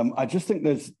 I just think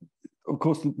there's, of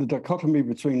course, the dichotomy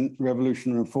between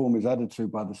revolution and reform is added to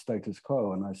by the status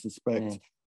quo. And I suspect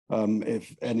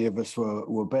if any of us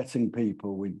were betting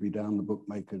people, we'd be down the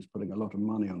bookmakers putting a lot of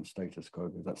money on status quo,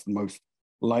 because that's the most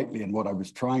likely. And what I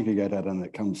was trying to get at, and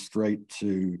it comes straight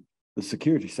to the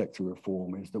security sector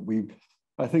reform, is that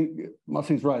I think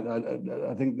Marcin's right.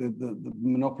 I think the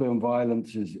monopoly on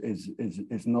violence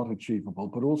is not achievable.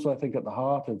 But also, I think at the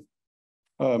heart of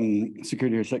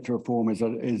security sector reform is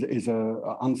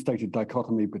a unstated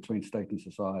dichotomy between state and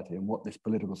society. And what this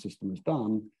political system has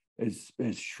done is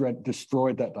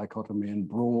destroyed that dichotomy and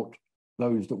brought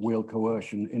those that wield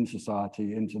coercion in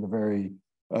society into the very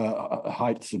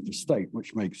heights of the state,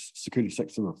 which makes security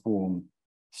sector reform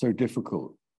so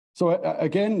difficult. So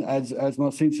again, as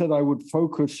Marcin said, I would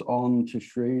focus on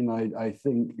Tishreen. I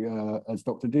think, as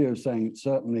Dr. Dia is saying,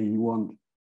 certainly you want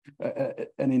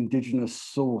an indigenous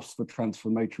source for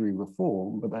transformatory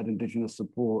reform, but that indigenous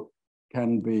support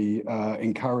can be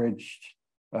encouraged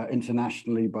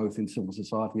internationally, both in civil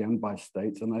society and by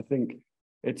states. And I think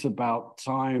it's about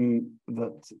time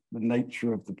that the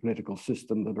nature of the political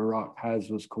system that Iraq has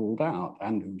was called out,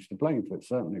 and who's to blame for it.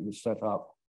 Certainly it was set up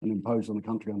and imposed on the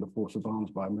country under force of arms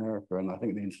by America. And I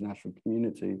think the international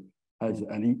community has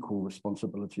an equal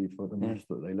responsibility for the mess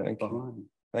that they left behind.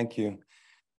 Thank you.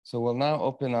 So we'll now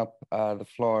open up the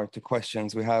floor to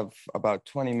questions. We have about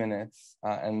 20 minutes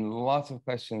and lots of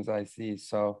questions I see.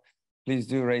 So please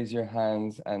do raise your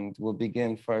hands, and we'll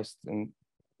begin first in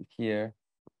here.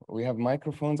 We have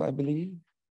microphones, I believe.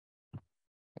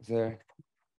 Is there,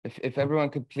 if everyone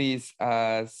could please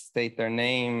state their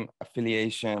name,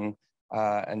 affiliation,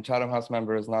 and Chatham House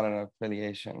member is not an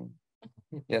affiliation.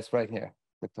 Yes, right here,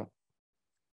 Victor.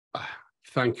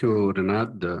 Thank you,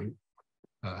 Renad.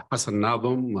 Hassan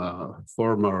Nadum,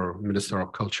 former Minister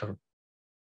of Culture.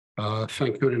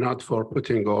 Thank you, Renad, for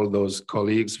putting all those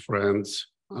colleagues, friends,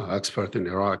 experts in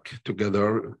Iraq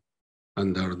together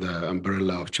under the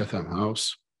umbrella of Chatham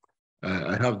House.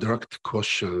 I have direct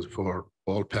questions for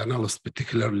all panelists,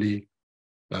 particularly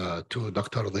to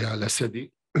Dr. Dia al-Asadi.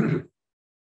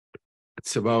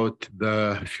 It's about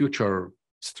the future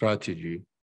strategy,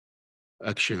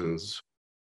 actions,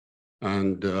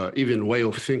 and even way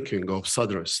of thinking of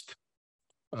Sadrist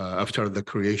after the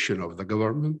creation of the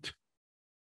government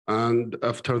and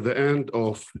after the end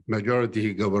of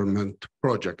majority government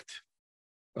project,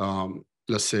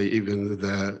 let's say even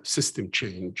the system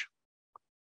change.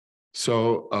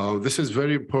 So this is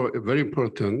very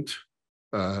important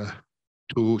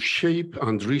to shape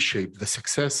and reshape the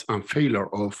success and failure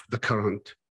of the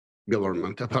current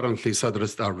government. Apparently,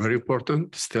 Sadrists are very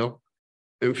important still,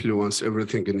 influence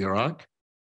everything in Iraq,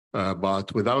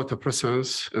 but without a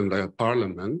presence in the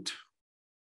parliament,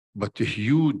 but a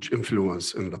huge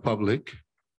influence in the public.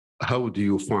 How do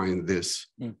you find this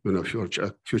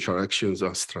future actions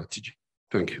and strategy?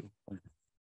 Thank you.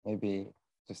 Maybe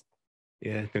just...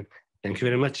 Yeah, thank you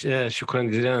very much. شكرا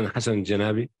جزيلا حسن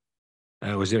الجنابي،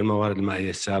 وزير الموارد المائية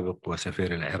السابق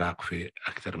وسفير العراق في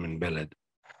أكثر من بلد.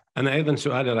 أنا أيضا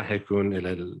سؤالي راح يكون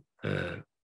إلى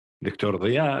الدكتور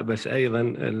ضياء، بس أيضا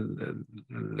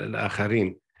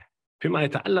الآخرين فيما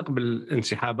يتعلق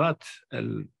بالانسحابات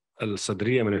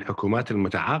الصدرية من الحكومات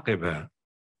المتعاقبة.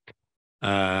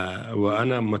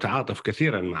 وأنا متعاطف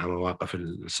كثيرا مع مواقف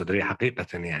الصدرية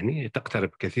حقيقة، يعني تقترب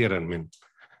كثيرا من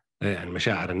يعني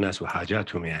مشاعر الناس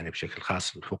وحاجاتهم، يعني بشكل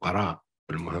خاص الفقراء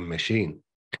والمهمشين.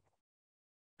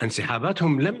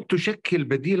 انسحاباتهم لم تشكل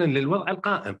بديلا للوضع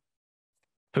القائم،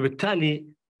 فبالتالي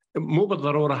مو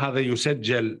بالضرورة هذا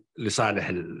يسجل لصالح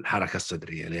الحركة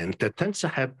الصدرية، لأن أنت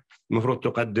تنسحب المفروض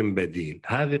تقدم بديل.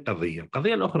 هذه قضية.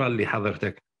 القضية الأخرى اللي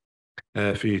حضرتك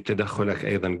في تدخلك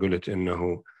أيضا قلت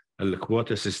أنه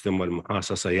الكووتا سيستم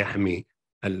والمحاصصة يحمي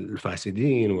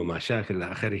الفاسدين وما شاكل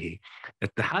إلى آخره.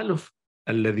 التحالف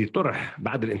الذي طرح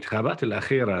بعد الانتخابات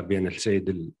الأخيرة بين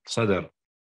السيد الصدر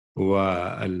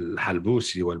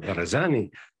والحلبوسي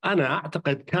والبرزاني، أنا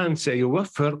أعتقد كان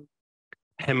سيوفر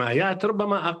حمايات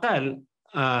ربما أقل،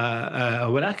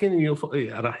 ولكن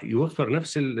راح يوفر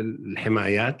نفس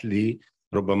الحمايات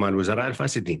لربما الوزراء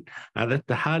الفاسدين. هذا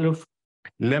التحالف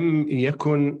لم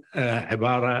يكن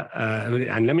عبارة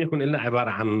يعني لم يكن إلا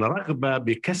عبارة عن رغبة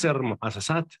بكسر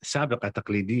مؤسسات سابقة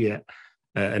تقليدية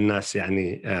الناس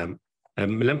يعني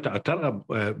لم تعد ترغب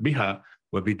بها،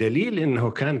 وبدليل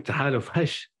أنه كان تحالف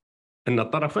هش أن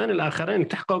الطرفين الآخرين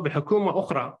التحقوا بحكومة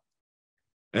أخرى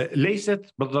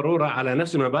ليست بالضرورة على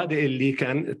نفس المبادئ اللي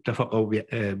كان اتفقوا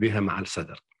بها مع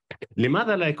الصدر.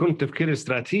 لماذا لا يكون تفكير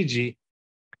استراتيجي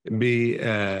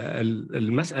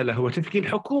بالمسألة هو تشكيل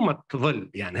حكومة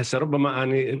ظل؟ يعني هسه ربما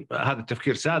أنا هذا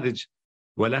التفكير ساذج،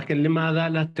 ولكن لماذا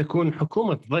لا تكون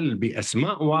حكومة ظل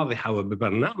بأسماء واضحة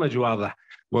وببرنامج واضح،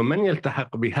 ومن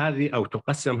يلتحق بهذه أو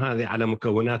تقسم هذه على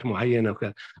مكونات معينة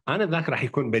وكذا. أنا ذاك راح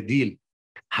يكون بديل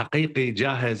حقيقي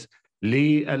جاهز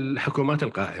للحكومات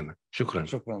القائمة. شكرا.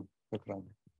 شكرا.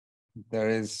 There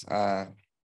is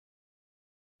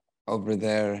over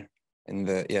there in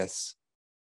the yes.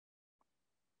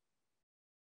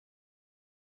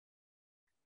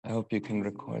 I hope you can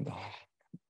record.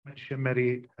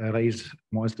 الشمري رئيس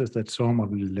مؤسسة سوما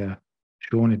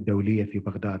بالشؤون الدولية في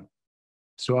بغداد.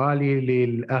 سؤالي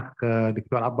للأخ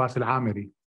دكتور عباس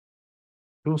العامري،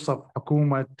 توصف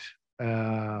حكومة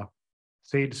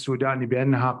السيد السوداني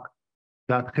بأنها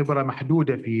ذات خبرة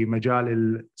محدودة في مجال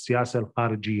السياسة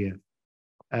الخارجية،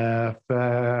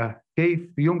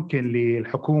 فكيف يمكن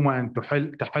للحكومة أن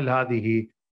تحل هذه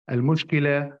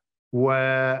المشكلة،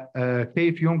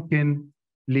 وكيف يمكن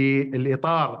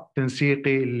للإطار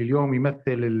التنسيقي اللي اليوم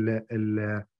يمثل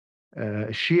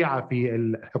الشيعة في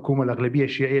الحكومة، الأغلبية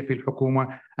الشيعية في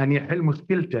الحكومة، أن يحل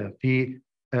مشكلته في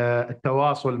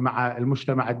التواصل مع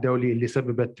المجتمع الدولي اللي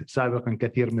سببت سابقا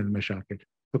كثير من المشاكل؟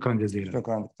 شكرا جزيلا.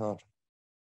 شكرا دكتور.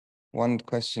 One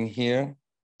question here.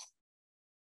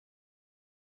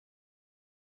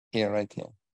 Here, right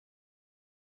here.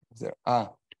 Is there,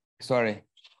 sorry.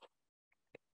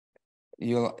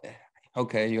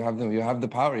 Okay, you have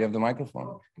the power, you have the microphone.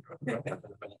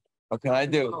 What can I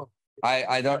do?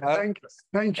 I don't have.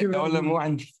 Thank you.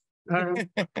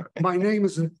 My name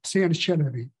is Sian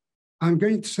Shalabi. I'm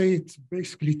going to say it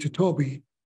basically to Toby.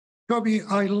 Toby,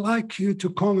 I like you to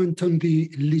comment on the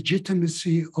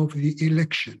legitimacy of the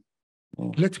election.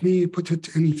 Let me put it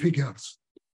in figures.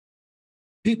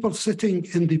 People sitting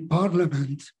in the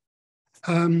parliament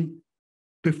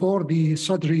before the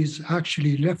Sadris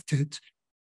actually left it,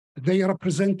 they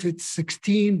represented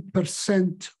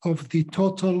 16% of the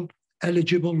total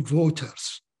eligible voters.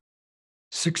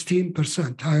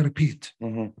 16%, I repeat.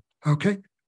 Okay?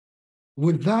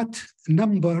 With that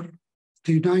number,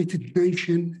 the United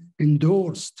Nations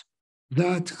endorsed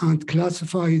that and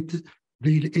classified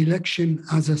the election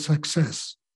as a success.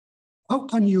 How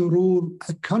can you rule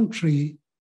a country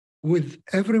with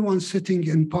everyone sitting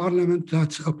in parliament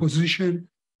that's opposition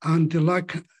and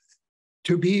like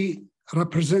to be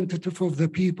representative of the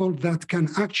people that can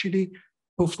actually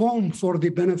perform for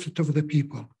the benefit of the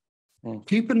people?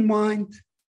 Keep in mind,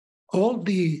 all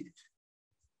the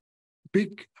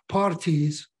big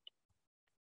parties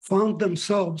found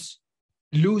themselves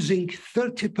losing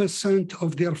 30% of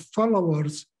their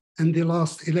followers in the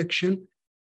last election,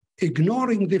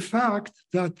 ignoring the fact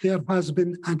that there has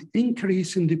been an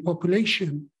increase in the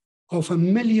population of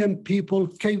 1 million people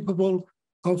capable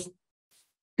of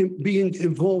being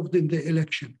involved in the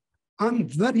election. I'm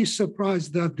very surprised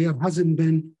that there hasn't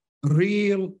been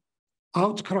real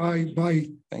outcry by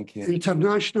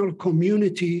international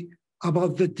community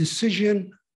about the decision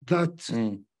that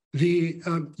the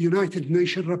United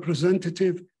Nations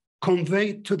representative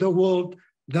conveyed to the world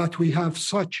that we have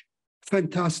such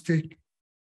fantastic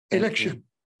election.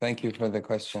 Thank you for the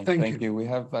question. Thank you. We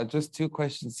have just 2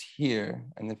 questions here,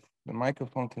 and if the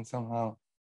microphone can somehow.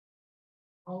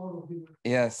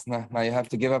 Yes, now you have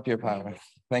to give up your power.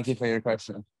 Thank you for your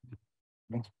question.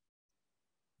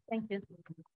 Thank you.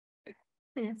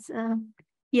 Yes,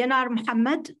 Yanar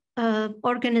Muhammad,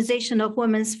 Organization of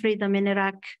Women's Freedom in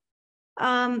Iraq.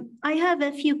 I have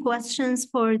a few questions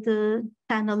for the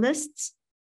panelists.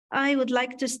 I would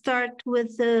like to start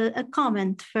with a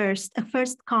comment first, a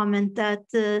first comment that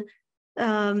the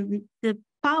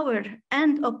power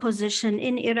and opposition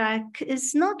in Iraq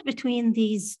is not between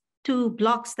these two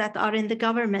blocs that are in the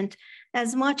government,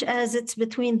 as much as it's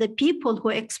between the people who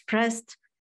expressed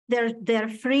their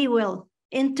free will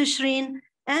in Tishreen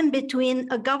and between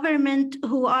a government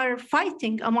who are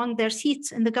fighting among their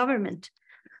seats in the government.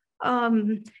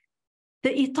 The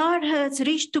Itar has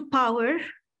reached to power,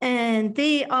 and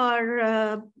they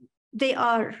are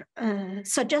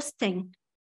suggesting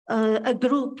a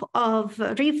group of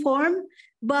reform,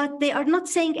 but they are not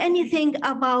saying anything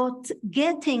about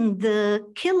getting the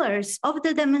killers of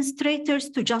the demonstrators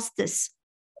to justice.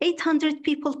 800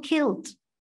 people killed,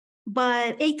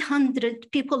 but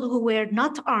 800 people who were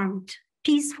not armed,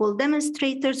 peaceful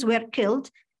demonstrators were killed.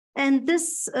 And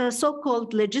this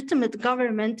so-called legitimate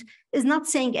government is not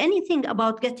saying anything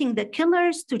about getting the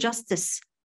killers to justice.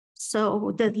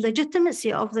 So the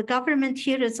legitimacy of the government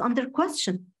here is under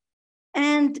question.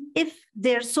 And if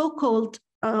their so-called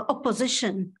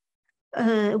opposition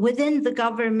within the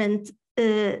government,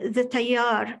 the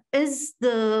Tayyar, is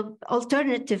the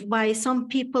alternative by some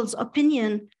people's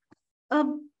opinion,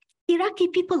 Iraqi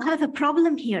people have a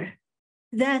problem here,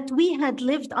 that we had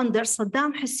lived under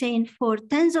Saddam Hussein for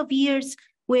tens of years,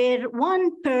 where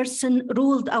one person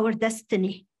ruled our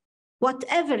destiny.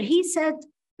 Whatever he said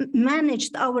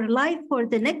managed our life for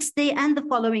the next day and the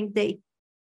following day.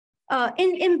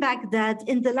 In Baghdad,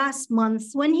 in the last month,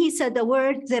 when he said a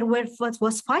word, there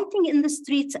was fighting in the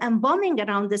streets and bombing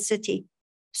around the city.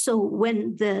 So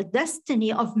when the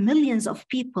destiny of millions of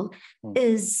people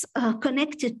is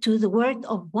connected to the word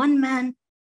of one man,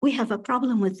 we have a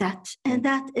problem with that. And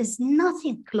that is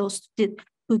nothing close to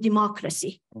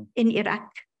democracy in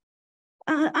Iraq.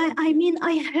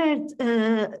 I heard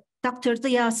Dr.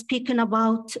 Dia speaking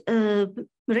about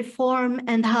reform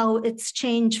and how it's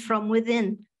changed from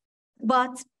within.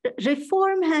 But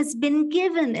reform has been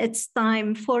given its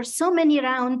time for so many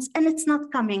rounds, and it's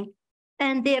not coming.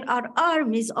 And there are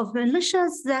armies of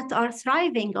militias that are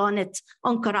thriving on it,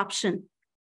 on corruption.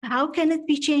 How can it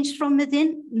be changed from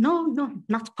within? No,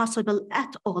 not possible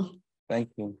at all. Thank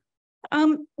you.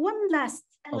 One last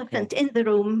elephant in the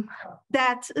room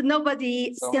that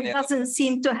nobody still doesn't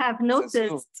seem to have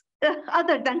noticed,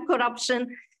 other than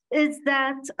corruption, is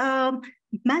that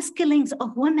mass killings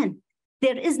of women.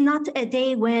 There is not a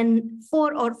day when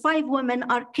 4 or 5 women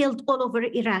are killed all over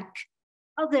Iraq,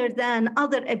 other than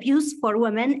other abuse for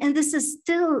women. And this is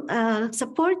still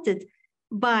supported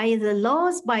by the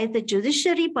laws, by the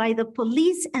judiciary, by the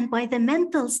police, and by the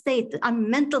mental state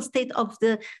of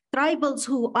the tribals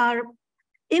who are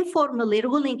informally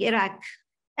ruling Iraq.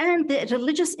 And the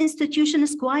religious institution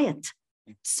is quiet.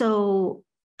 So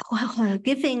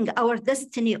giving our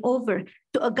destiny over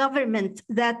to a government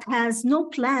that has no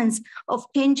plans of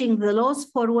changing the laws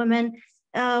for women.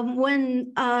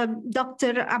 When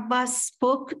Dr. Abbas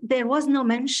spoke, there was no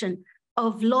mention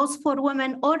of laws for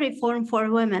women or reform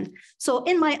for women. So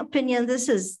in my opinion, this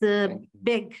is the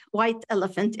big white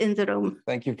elephant in the room.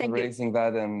 Thank you for raising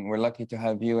that. And we're lucky to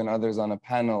have you and others on a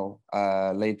panel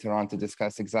later on to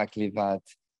discuss exactly that.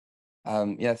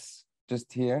 Yes,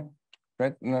 just here,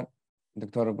 right? No,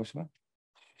 Dr. Bushra?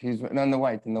 She's in the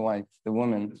white, the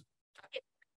woman.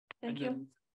 Thank you.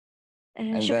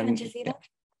 شكرا جزيلا.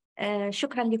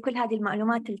 شكرا لكل هذه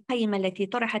المعلومات القيمة التي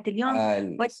طرحت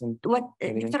اليوم.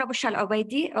 دكتورة بشرى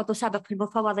العبيدي، عضو سابق في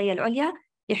المفوضية العليا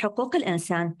لحقوق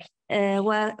الإنسان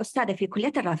وأستاذة في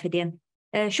كلية الرافدين.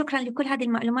 شكرا لكل هذه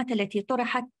المعلومات التي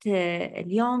طرحت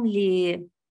اليوم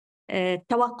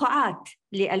لتوقعات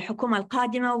للحكومة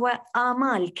القادمة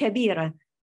وآمال كبيرة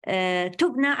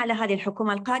تبنى على هذه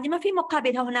الحكومة القادمة. في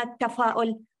مقابلها هناك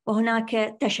تفاؤل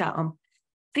وهناك تشاؤم.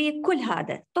 في كل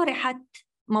هذا طرحت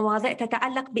مواضيع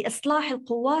تتعلق بإصلاح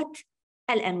القوات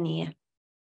الأمنية.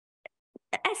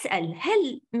 أسأل،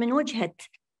 هل من وجهة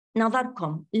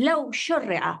نظركم لو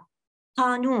شرع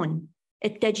قانون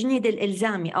التجنيد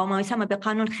الإلزامي أو ما يسمى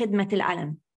بقانون خدمة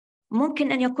العلم،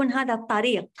 ممكن أن يكون هذا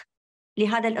الطريق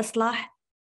لهذا الإصلاح؟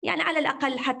 يعني على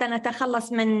الأقل حتى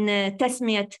نتخلص من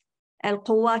تسمية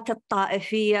القوات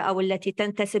الطائفية أو التي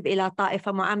تنتسب إلى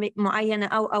طائفة معينة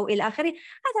أو إلى آخره.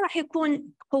 هذا راح يكون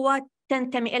قوات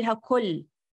تنتمي إلها كل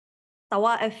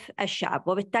طوائف الشعب،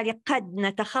 وبالتالي قد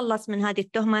نتخلص من هذه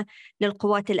التهمة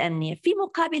للقوات الأمنية. في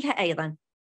مقابلها أيضا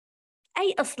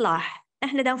أي إصلاح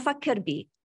إحنا دا نفكر به،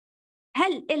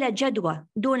 هل إلى جدوى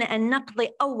دون أن نقضي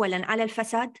أولا على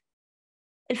الفساد؟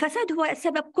 الفساد هو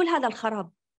سبب كل هذا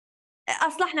الخراب.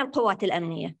 أصلحنا القوات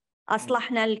الأمنية،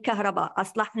 أصلحنا الكهرباء،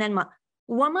 أصلحنا الماء،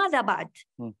 وماذا بعد؟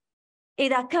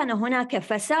 إذا كان هناك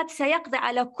فساد سيقضي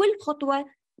على كل خطوة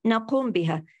نقوم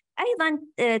بها. أيضا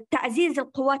تعزيز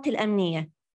القوات الأمنية،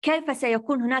 كيف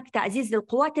سيكون هناك تعزيز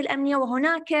للقوات الأمنية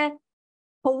وهناك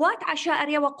قوات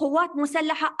عشائرية وقوات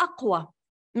مسلحة أقوى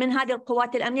من هذه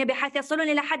القوات الأمنية بحيث يصلون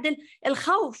إلى حد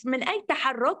الخوف من أي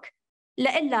تحرك،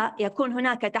 لئلا يكون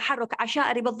هناك تحرك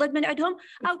عشائري بالضد من عندهم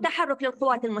أو تحرك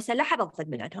للقوات المسلحة بالضد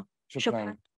من عندهم.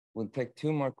 شكرا. We'll take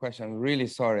two more questions. I'm really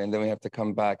sorry, and then we have to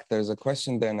come back. There's a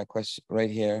question there and a question right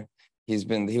here. He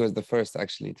was the first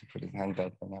actually to put his hand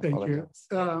up. Thank you.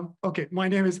 Okay, my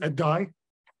name is Adai.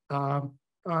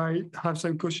 I have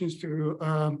some questions to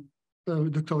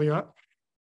Dr. Lia.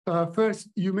 First,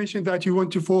 you mentioned that you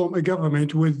want to form a government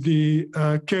with the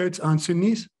Kurds and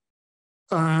Sunnis,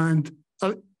 and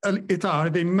al-Sadr,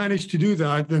 they managed to do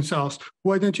that themselves.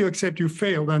 Why don't you accept you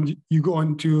failed and you go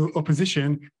into opposition,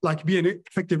 like be an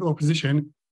effective opposition,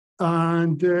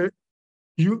 and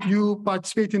you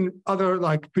participate in other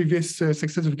like previous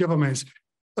successive governments.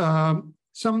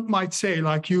 Some might say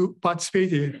like you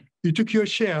participated, you took your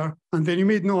share, and then you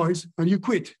made noise and you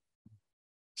quit.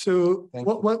 So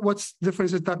what's the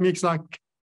difference that makes? Like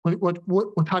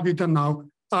what have you done now?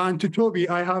 And to Toby,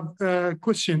 I have a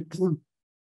question.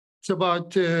 It's about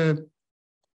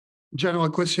general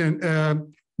question.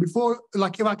 Before,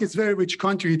 like Iraq is a very rich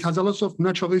country, it has a lot of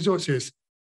natural resources,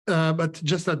 but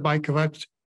just that by corrupt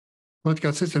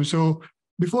political system. So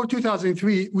before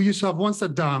 2003, we used to have one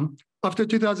Saddam. After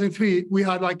 2003, we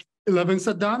had like 11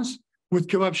 Saddams with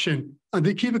corruption, and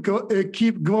they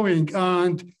keep growing.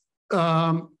 And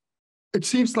it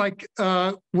seems like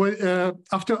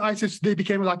after ISIS, they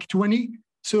became like 20.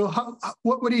 So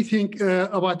what do you think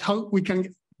about how we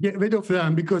can get rid of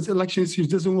them, because elections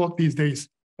doesn't work these days?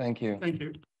 Thank you. Thank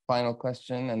you. Final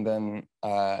question, and then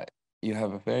you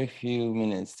have a very few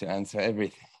minutes to answer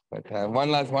everything. But one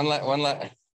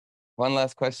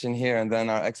last question here, and then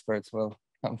our experts will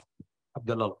come.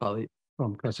 Abdullah Al-Qadi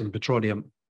from Crescent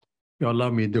Petroleum. You allow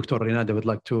me, Dr. Rinad, I would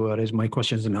like to raise my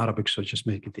questions in Arabic, so just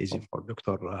make it easy for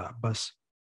Dr. Abbas.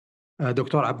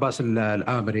 Dr. Abbas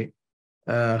العامري،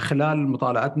 خلال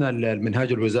مطالعتنا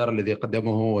المنهاج الوزاري الذي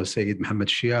قدمه السيد محمد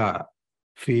شياع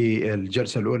في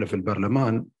الجلسة الأولى في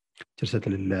البرلمان، جلسة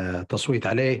التصويت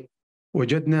عليه،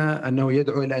 وجدنا أنه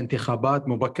يدعو إلى انتخابات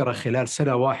مبكرة خلال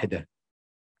سنة واحدة،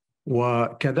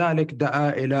 وكذلك دعا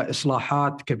إلى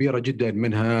إصلاحات كبيرة جدا،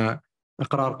 منها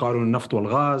إقرار قانون النفط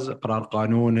والغاز، إقرار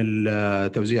قانون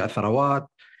توزيع الثروات،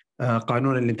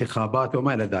 قانون الانتخابات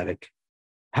وما إلى ذلك.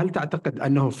 هل تعتقد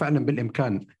أنه فعلا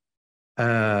بالإمكان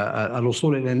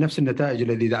الوصول إلى نفس النتائج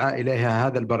الذي دعا إليها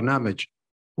هذا البرنامج،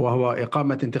 وهو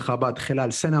إقامة انتخابات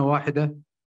خلال سنة واحدة؟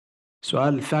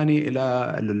 السؤال الثاني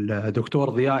إلى الدكتور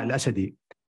ضياء الأسدي،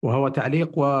 وهو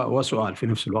تعليق وسؤال في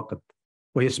نفس الوقت،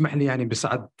 ويسمح لي يعني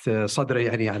بسعة صدري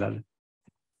يعني على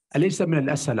أليس من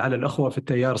الأسهل على الأخوة في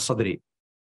التيار الصدري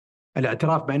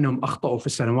الاعتراف بأنهم أخطأوا في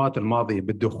السنوات الماضية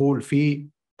بالدخول في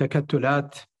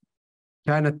تكتلات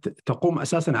كانت تقوم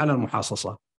أساساً على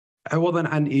المحاصصة، عوضاً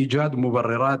عن إيجاد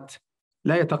مبررات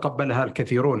لا يتقبلها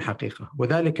الكثيرون حقيقة،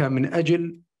 وذلك من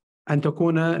أجل أن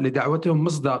تكون لدعوتهم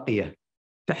مصداقية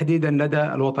تحديداً لدى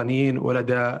الوطنيين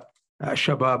ولدى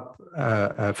الشباب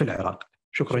في العراق.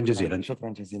 شكراً جزيلاً. شكراً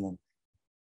جزيلاً.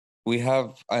 We have,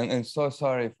 I'm so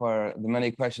sorry for the many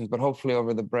questions, but hopefully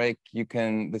over the break,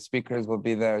 the speakers will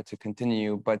be there to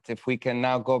continue. But if we can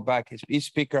now go back, each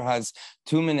speaker has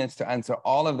 2 minutes to answer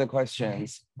all of the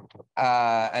questions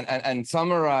and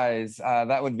summarize,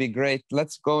 that would be great.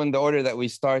 Let's go in the order that we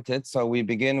started. So we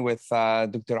begin with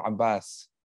Dr. Abbas.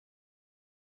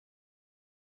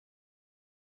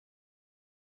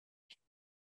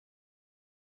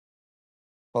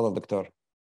 تفضل دكتور.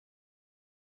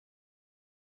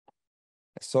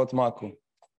 الصوت ماكو.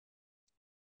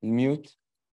 الميوت.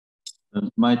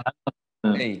 ما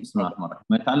يتعلق بسم الله الرحمن الرحيم،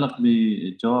 ما يتعلق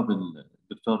بجواب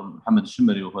الدكتور محمد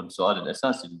الشمري، وهو السؤال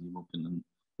الاساسي اللي ممكن ان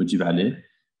نجيب عليه،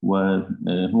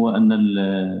 وهو ان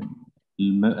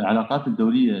العلاقات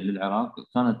الدوليه للعراق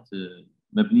كانت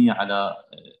مبنيه على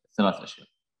 3 أشياء.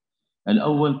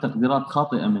 الاول تقديرات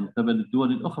خاطئه من قبل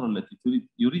الدول الاخرى التي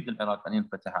يريد العراق ان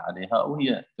ينفتح عليها، او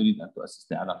هي تريد ان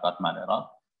تؤسس علاقات مع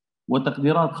العراق،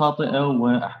 وتقديرات خاطئه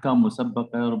واحكام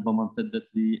مسبقه ربما امتدت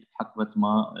لحقبه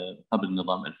ما قبل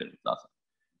نظام 2003،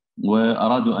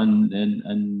 وارادوا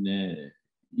ان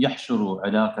يحشروا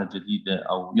علاقه جديده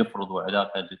او يفرضوا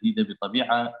علاقه جديده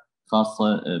بطبيعه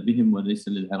خاصه بهم وليس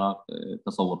للعراق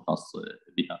تصور خاص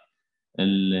بها.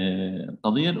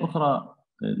 القضيه الاخرى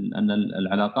ان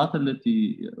العلاقات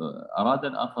التي اراد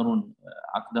الاخرون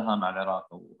عقدها مع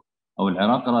العراق او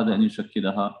العراق اراد ان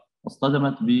يشكلها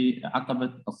اصطدمت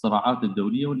بعقبة الصراعات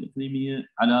الدولية والإقليمية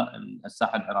على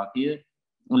الساحة العراقية،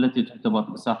 والتي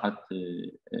تعتبر ساحة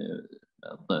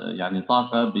يعني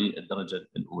طاقة بالدرجة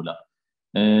الأولى.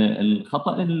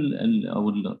 الخطأ أو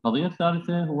القضية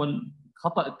الثالثة هو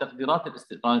خطأ التقديرات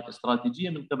الاستراتيجية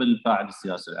من قبل الفاعل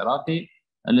السياسي العراقي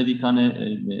الذي كان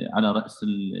على رأس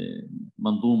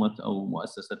منظومة أو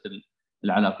مؤسسة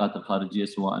العلاقات الخارجية،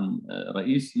 سواء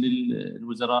رئيس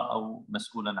للوزراء أو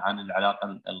مسؤولا عن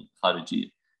العلاقة الخارجية.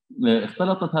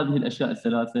 اختلطت هذه الأشياء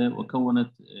الثلاثة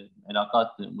وكونت علاقات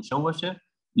مشوشة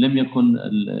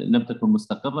لم تكن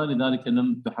مستقرة، لذلك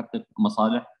لم تحقق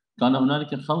مصالح. كان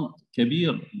هنالك خلط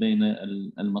كبير بين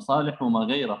المصالح وما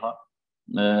غيرها،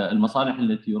 المصالح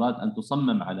التي يراد أن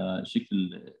تصمم على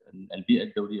شكل البيئة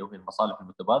الدولية وهي المصالح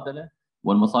المتبادلة،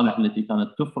 والمصالح التي كانت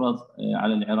تفرض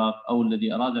على العراق أو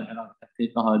الذي أراد العراق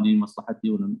تحقيقها لمصلحته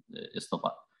ولم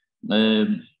يستطع.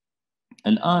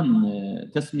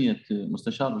 الآن تسمية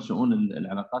مستشار شؤون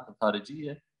العلاقات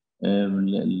الخارجية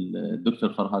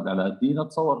الدكتور فرهاد علاء الدين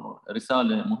أتصور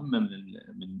رسالة مهمة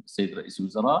من السيد رئيس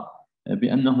الوزراء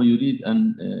بأنه يريد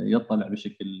أن يطلع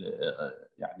بشكل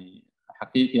يعني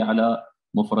حقيقي على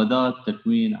مفردات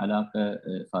تكوين علاقة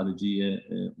خارجية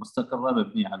مستقرة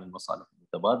مبنية على المصالح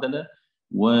المتبادلة،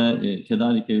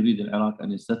 وكذلك يريد العراق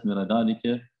أن يستثمر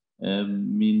ذلك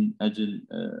من أجل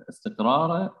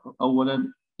استقراره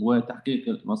أولا وتحقيق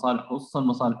المصالح، خصوصا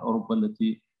مصالح أوروبا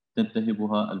التي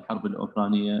تنتهبها الحرب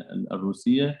الأوكرانية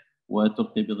الروسية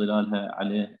وتلقي بظلالها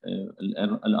عليه.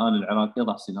 الآن العراق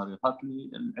يضع سيناريوهات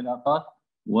للعلاقات،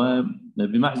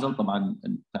 وبمعزل طبعا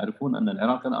تعرفون أن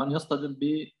العراق الآن يصطدم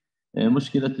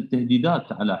بمشكلة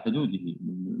التهديدات على حدوده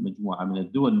من مجموعة من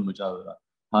الدول المجاورة.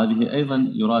 هذه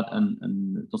أيضا يراد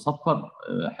أن تصفر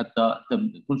حتى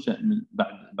تنشأ من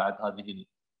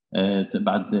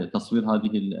بعد تصوير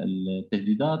هذه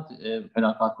التهديدات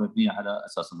علاقات مبنية على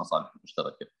أساس المصالح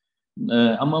المشتركة.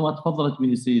 أما ما تفضلت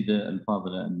به السيدة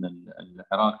الفاضلة أن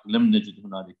العراق لم نجد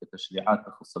هنالك تشريعات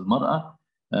تخص المرأة،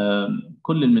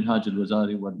 كل المنهاج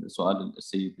الوزاري، والسؤال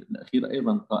السيد الأخير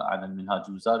أيضا عن المنهاج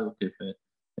الوزاري وكيف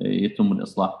يتم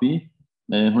الإصلاح فيه.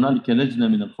 هنالك لجنة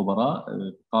من الخبراء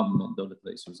قام دولة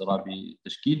رئيس الوزراء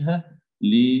بتشكيلها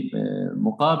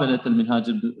لمقابلة المنهاج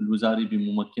الوزاري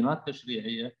بممكنات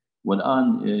تشريعية،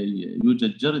 والآن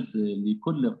يوجد جرد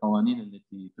لكل القوانين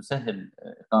التي تسهل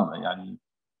إقامة يعني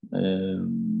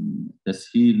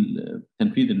تسهيل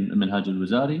تنفيذ المنهاج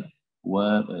الوزاري،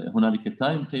 وهنالك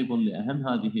تايم تيبل لأهم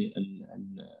هذه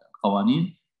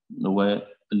القوانين.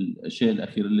 والشيء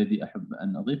الأخير الذي أحب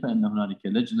أن أضيفه أن هنالك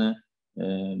لجنة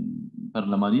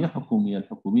برلمانية حكومية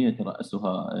الحكومية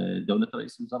ترأسها دولة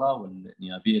رئيس الوزراء،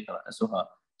 والنيابية ترأسها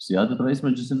سيادة رئيس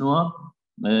مجلس النواب.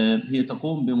 هي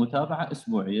تقوم بمتابعة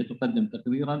أسبوعية، تقدم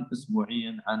تقريرا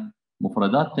أسبوعيا عن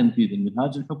مفردات تنفيذ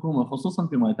المنهاج الحكومي، خصوصا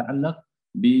فيما يتعلق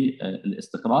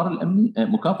بالاستقرار الأمني،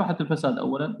 مكافحة الفساد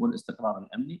أولا والاستقرار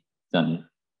الأمني ثانيا.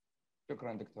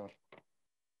 شكرا دكتور.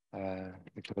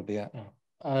 دكتور ضياء.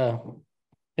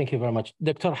 Thank you very much.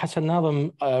 Dr. Hassan Nadhim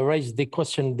raised the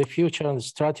question, the future and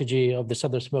strategy of the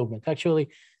Sadr's movement. Actually,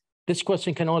 this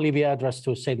question can only be addressed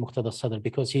to Sayyid Muqtada al-Sadr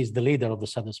because he's the leader of the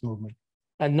Sadr's movement.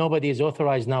 And nobody is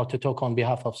authorized now to talk on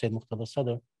behalf of Sayyid Muqtada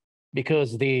al-Sadr because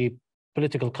the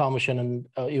political commission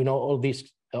and all these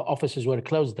offices were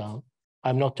closed down.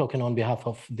 I'm not talking on behalf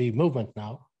of the movement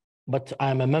now, but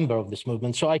I'm a member of this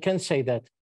movement. So I can say that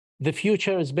the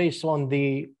future is based on the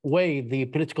way the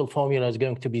political formula is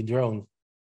going to be drawn,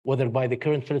 whether by the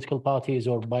current political parties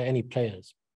or by any players.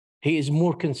 He is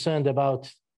more concerned about,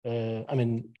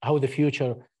 how the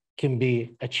future can be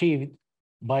achieved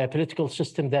by a political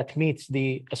system that meets the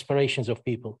aspirations of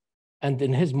people. And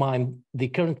in his mind, the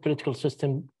current political system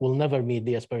will never meet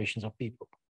the aspirations of people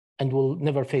and will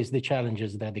never face the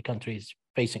challenges that the country is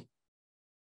facing.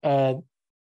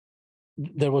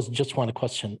 There was just one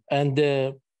question. And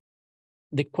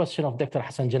the question of Dr.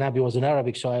 Hassan Janabi was in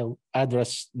Arabic, so I'll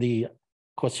address the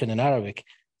question in Arabic.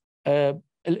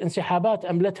 الانسحابات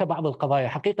أملتها بعض القضايا.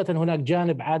 حقيقة هناك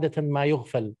جانب عادة ما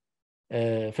يغفل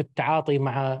في التعاطي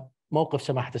مع موقف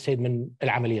سماحة السيد من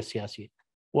العملية السياسية،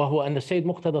 وهو أن السيد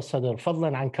مقتدى الصدر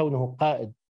فضلا عن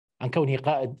كونه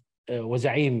قائد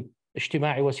وزعيم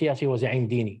اجتماعي وسياسي وزعيم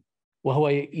ديني، وهو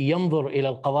ينظر إلى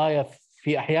القضايا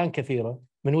في أحيان كثيرة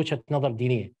من وجهة نظر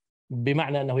دينية،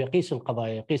 بمعنى أنه يقيس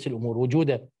القضايا، يقيس الأمور،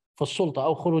 وجوده في السلطة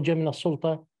أو خروجه من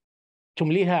السلطة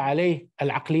تمليها عليه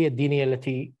العقلية الدينية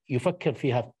التي يفكر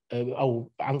فيها أو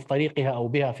عن طريقها أو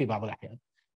بها في بعض الأحيان.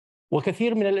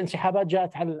 وكثير من الانسحابات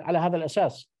جاءت على هذا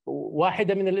الأساس.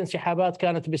 واحدة من الانسحابات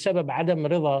كانت بسبب عدم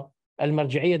رضا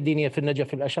المرجعية الدينية في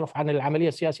النجف الأشرف عن العملية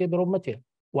السياسية برمتها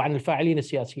وعن الفاعلين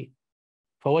السياسيين،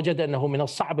 فوجد أنه من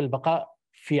الصعب البقاء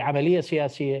في عملية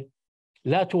سياسية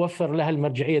لا توفر لها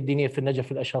المرجعية الدينية في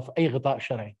النجف الأشرف أي غطاء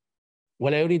شرعي،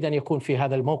 ولا يريد أن يكون في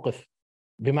هذا الموقف،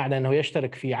 بمعنى أنه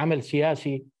يشترك في عمل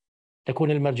سياسي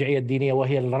تكون المرجعية الدينية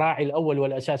وهي الراعي الأول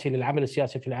والأساسي للعمل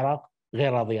السياسي في العراق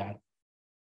غير راضية عنه.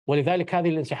 ولذلك هذه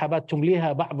الانسحابات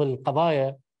تمليها بعض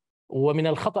القضايا، ومن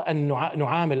الخطأ أن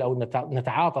نعامل أو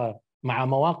نتعاطى مع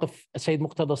مواقف السيد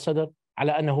مقتدى الصدر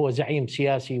على أنه هو زعيم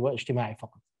سياسي واجتماعي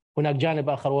فقط. هناك جانب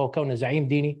آخر وهو كونه زعيم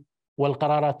ديني،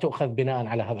 والقرارات تؤخذ بناء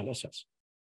على هذا الأساس.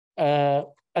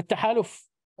 التحالف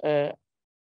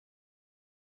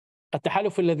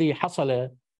الذي حصل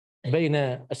بين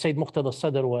السيد مقتدى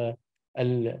الصدر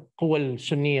والقوى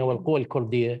السنية والقوى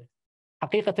الكردية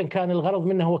حقيقة كان الغرض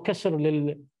منه هو كسر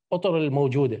للأطر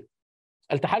الموجودة.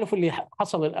 التحالف اللي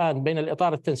حصل الآن بين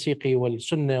الإطار التنسيقي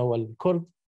والسنة والكرد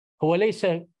هو ليس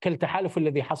كالتحالف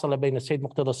الذي حصل بين السيد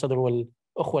مقتدى الصدر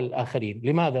والأخوة الآخرين.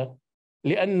 لماذا؟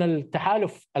 لأن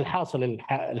التحالف الحاصل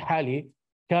الحالي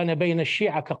كان بين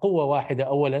الشيعة كقوة واحدة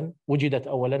أولا، وجدت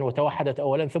أولا وتوحدت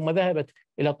أولا، ثم ذهبت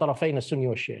إلى الطرفين السني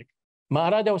والشيعي. ما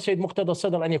أراده السيد مقتدى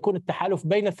الصدر أن يكون التحالف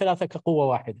بين الثلاثة كقوة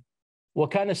واحدة،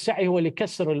 وكان السعي هو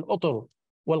لكسر الأطر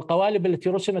والقوالب التي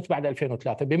رسمت بعد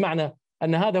 2003، بمعنى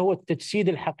أن هذا هو التجسيد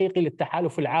الحقيقي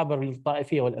للتحالف العابر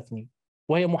للطائفية والأثنية،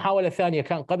 وهي محاولة ثانية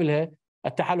كان قبلها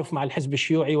التحالف مع الحزب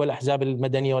الشيوعي والأحزاب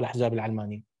المدنية والأحزاب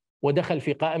العلمانية، ودخل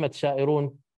في قائمة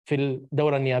سائرون في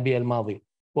الدورة النيابية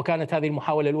الماضية. وكانت هذه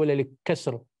المحاولة الأولى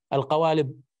لكسر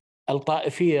القوالب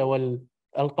الطائفية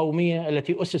والقومية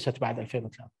التي أسست بعد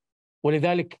 2003.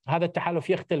 ولذلك هذا التحالف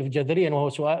يختلف جذريا،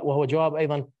 وهو جواب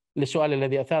أيضا للسؤال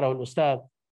الذي أثاره الأستاذ: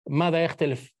 ماذا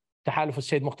يختلف تحالف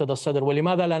السيد مقتدى الصدر،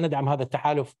 ولماذا لا ندعم هذا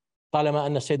التحالف طالما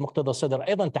أن السيد مقتدى الصدر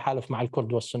أيضا تحالف مع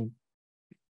الكرد والسنة؟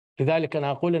 لذلك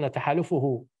أنا أقول أن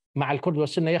تحالفه مع الكرد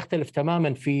والسنة يختلف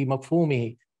تماما في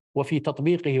مفهومه وفي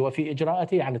تطبيقه وفي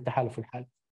إجراءاته عن التحالف الحالي.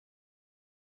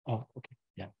 Okay.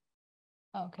 Yeah.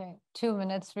 Okay, 2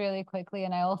 minutes really quickly,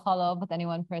 and I will follow up with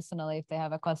anyone personally if they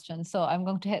have a question. So I'm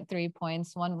going to hit 3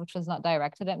 points, one which was not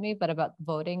directed at me, but about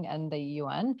voting and the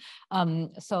UN.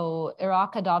 So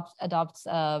Iraq adopts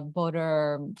a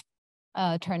voter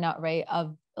turnout rate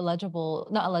of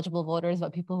not eligible voters,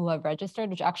 but people who have registered,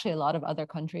 which actually a lot of other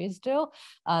countries do.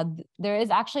 There is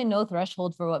actually no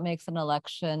threshold for what makes an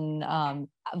election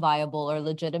viable or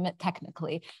legitimate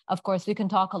technically. Of course, we can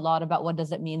talk a lot about what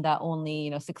does it mean that only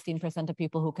 16% of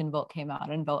people who can vote came out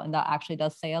and vote, and that actually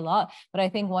does say a lot. But I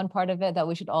think one part of it that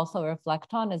we should also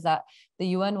reflect on is that the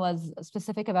UN was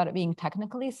specific about it being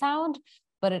technically sound,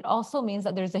 but it also means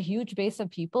that there's a huge base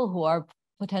of people who are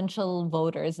potential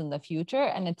voters in the future,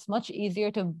 and it's much easier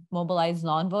to mobilize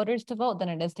non-voters to vote than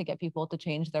it is to get people to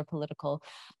change their political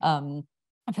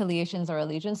affiliations or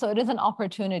allegiance. So it is an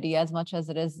opportunity as much as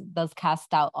it does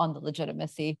cast doubt on the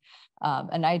legitimacy.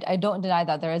 And I don't deny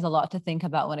that there is a lot to think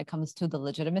about when it comes to the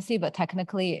legitimacy, but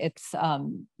technically it's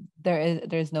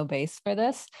there's no base for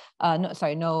this.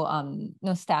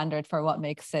 No standard for what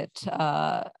makes it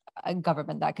a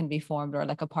government that can be formed or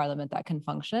like a parliament that can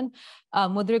function.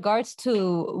 With regards to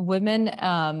women,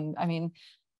 I mean,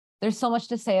 there's so much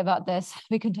to say about this.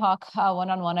 We can talk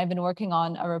one-on-one. I've been working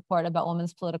on a report about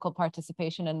women's political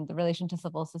participation and the relation to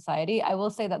civil society. I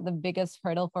will say that the biggest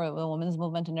hurdle for the women's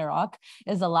movement in Iraq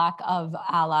is the lack of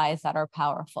allies that are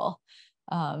powerful.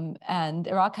 And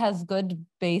Iraq has good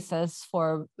basis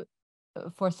for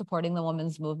supporting the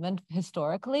women's movement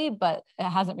historically, but it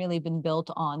hasn't really been built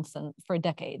on for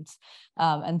decades.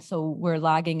 And so we're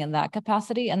lagging in that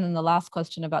capacity. And then the last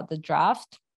question about the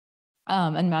draft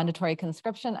and mandatory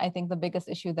conscription, I think the biggest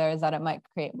issue there is that it might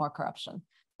create more corruption.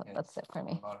 So that's it for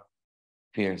me.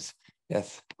 Fears.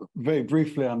 Yes. Very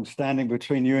briefly, I'm standing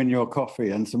between you and your coffee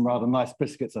and some rather nice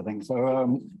biscuits, I think.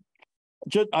 So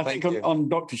I think on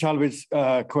Dr. Chalabi's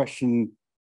question,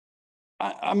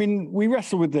 I mean, we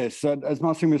wrestle with this. As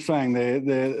Marcin was saying,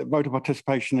 the voter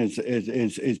participation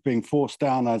is being forced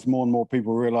down as more and more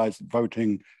people realize that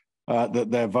voting,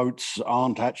 that their votes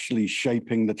aren't actually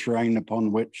shaping the terrain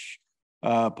upon which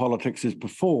politics is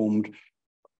performed.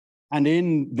 And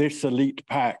in this elite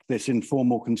pack, this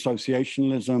informal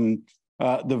consociationalism,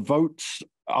 the votes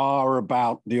are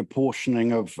about the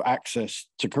apportioning of access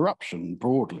to corruption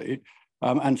broadly.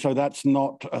 And so that's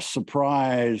not a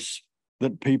surprise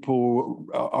that people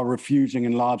are refusing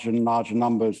in larger and larger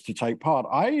numbers to take part.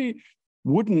 I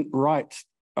wouldn't write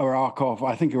Iraq off.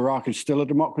 I think Iraq is still a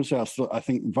democracy. I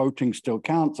think voting still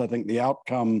counts. I think the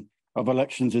outcome of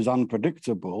elections is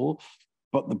unpredictable,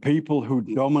 but the people who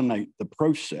dominate the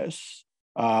process,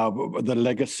 the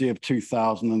legacy of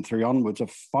 2003 onwards, are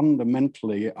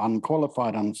fundamentally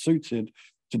unqualified, unsuited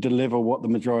to deliver what the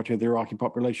majority of the Iraqi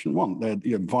population want.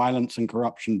 The violence and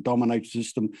corruption dominate a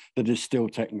system that is still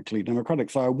technically democratic.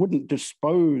 So I wouldn't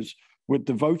dispose with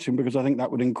the voting, because I think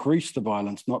that would increase the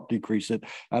violence, not decrease it.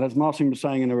 And as Marcin was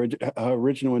saying in her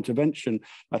original intervention,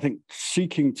 I think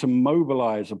seeking to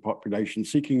mobilize a population,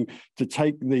 seeking to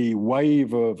take the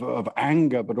wave of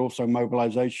anger, but also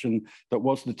mobilization that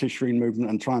was the Tishreen movement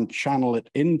and try and channel it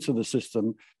into the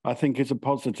system, I think is a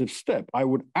positive step. I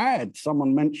would add,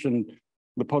 someone mentioned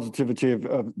the positivity of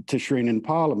Tishreen in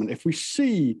Parliament. If we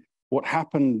see what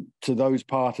happened to those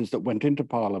parties that went into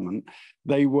Parliament,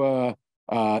 they were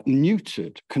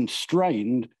neutered,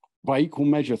 constrained by equal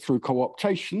measure through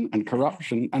co-optation and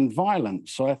corruption and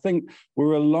violence. So I think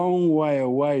we're a long way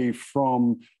away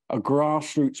from a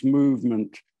grassroots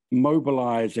movement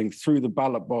mobilizing through the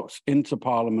ballot box into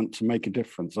Parliament to make a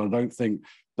difference. I don't think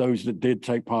those that did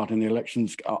take part in the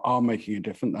elections are making a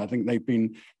difference. I think they've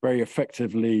been very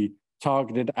effectively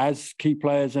targeted as key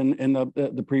players in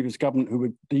the previous government who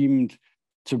were deemed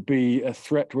to be a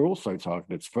threat were also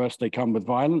targeted. First, they come with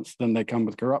violence, then they come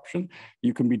with corruption.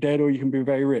 You can be dead or you can be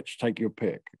very rich. Take your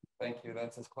pick. Thank you.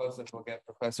 That's as close as we'll get,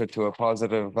 Professor, to a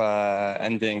positive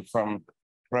ending from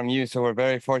you. So we're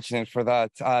very fortunate for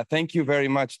that. Thank you very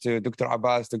much to Dr.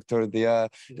 Abbas, Dr. Dia,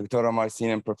 Dr.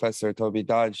 Marcin, and Professor Toby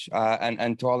Dodge,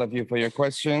 and to all of you for your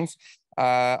questions.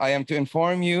 I am to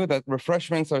inform you that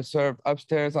refreshments are served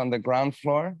upstairs on the ground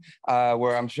floor,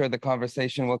 where I'm sure the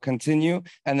conversation will continue.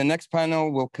 And the next panel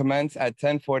will commence at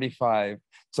 10:45.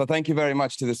 So thank you very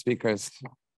much to the speakers.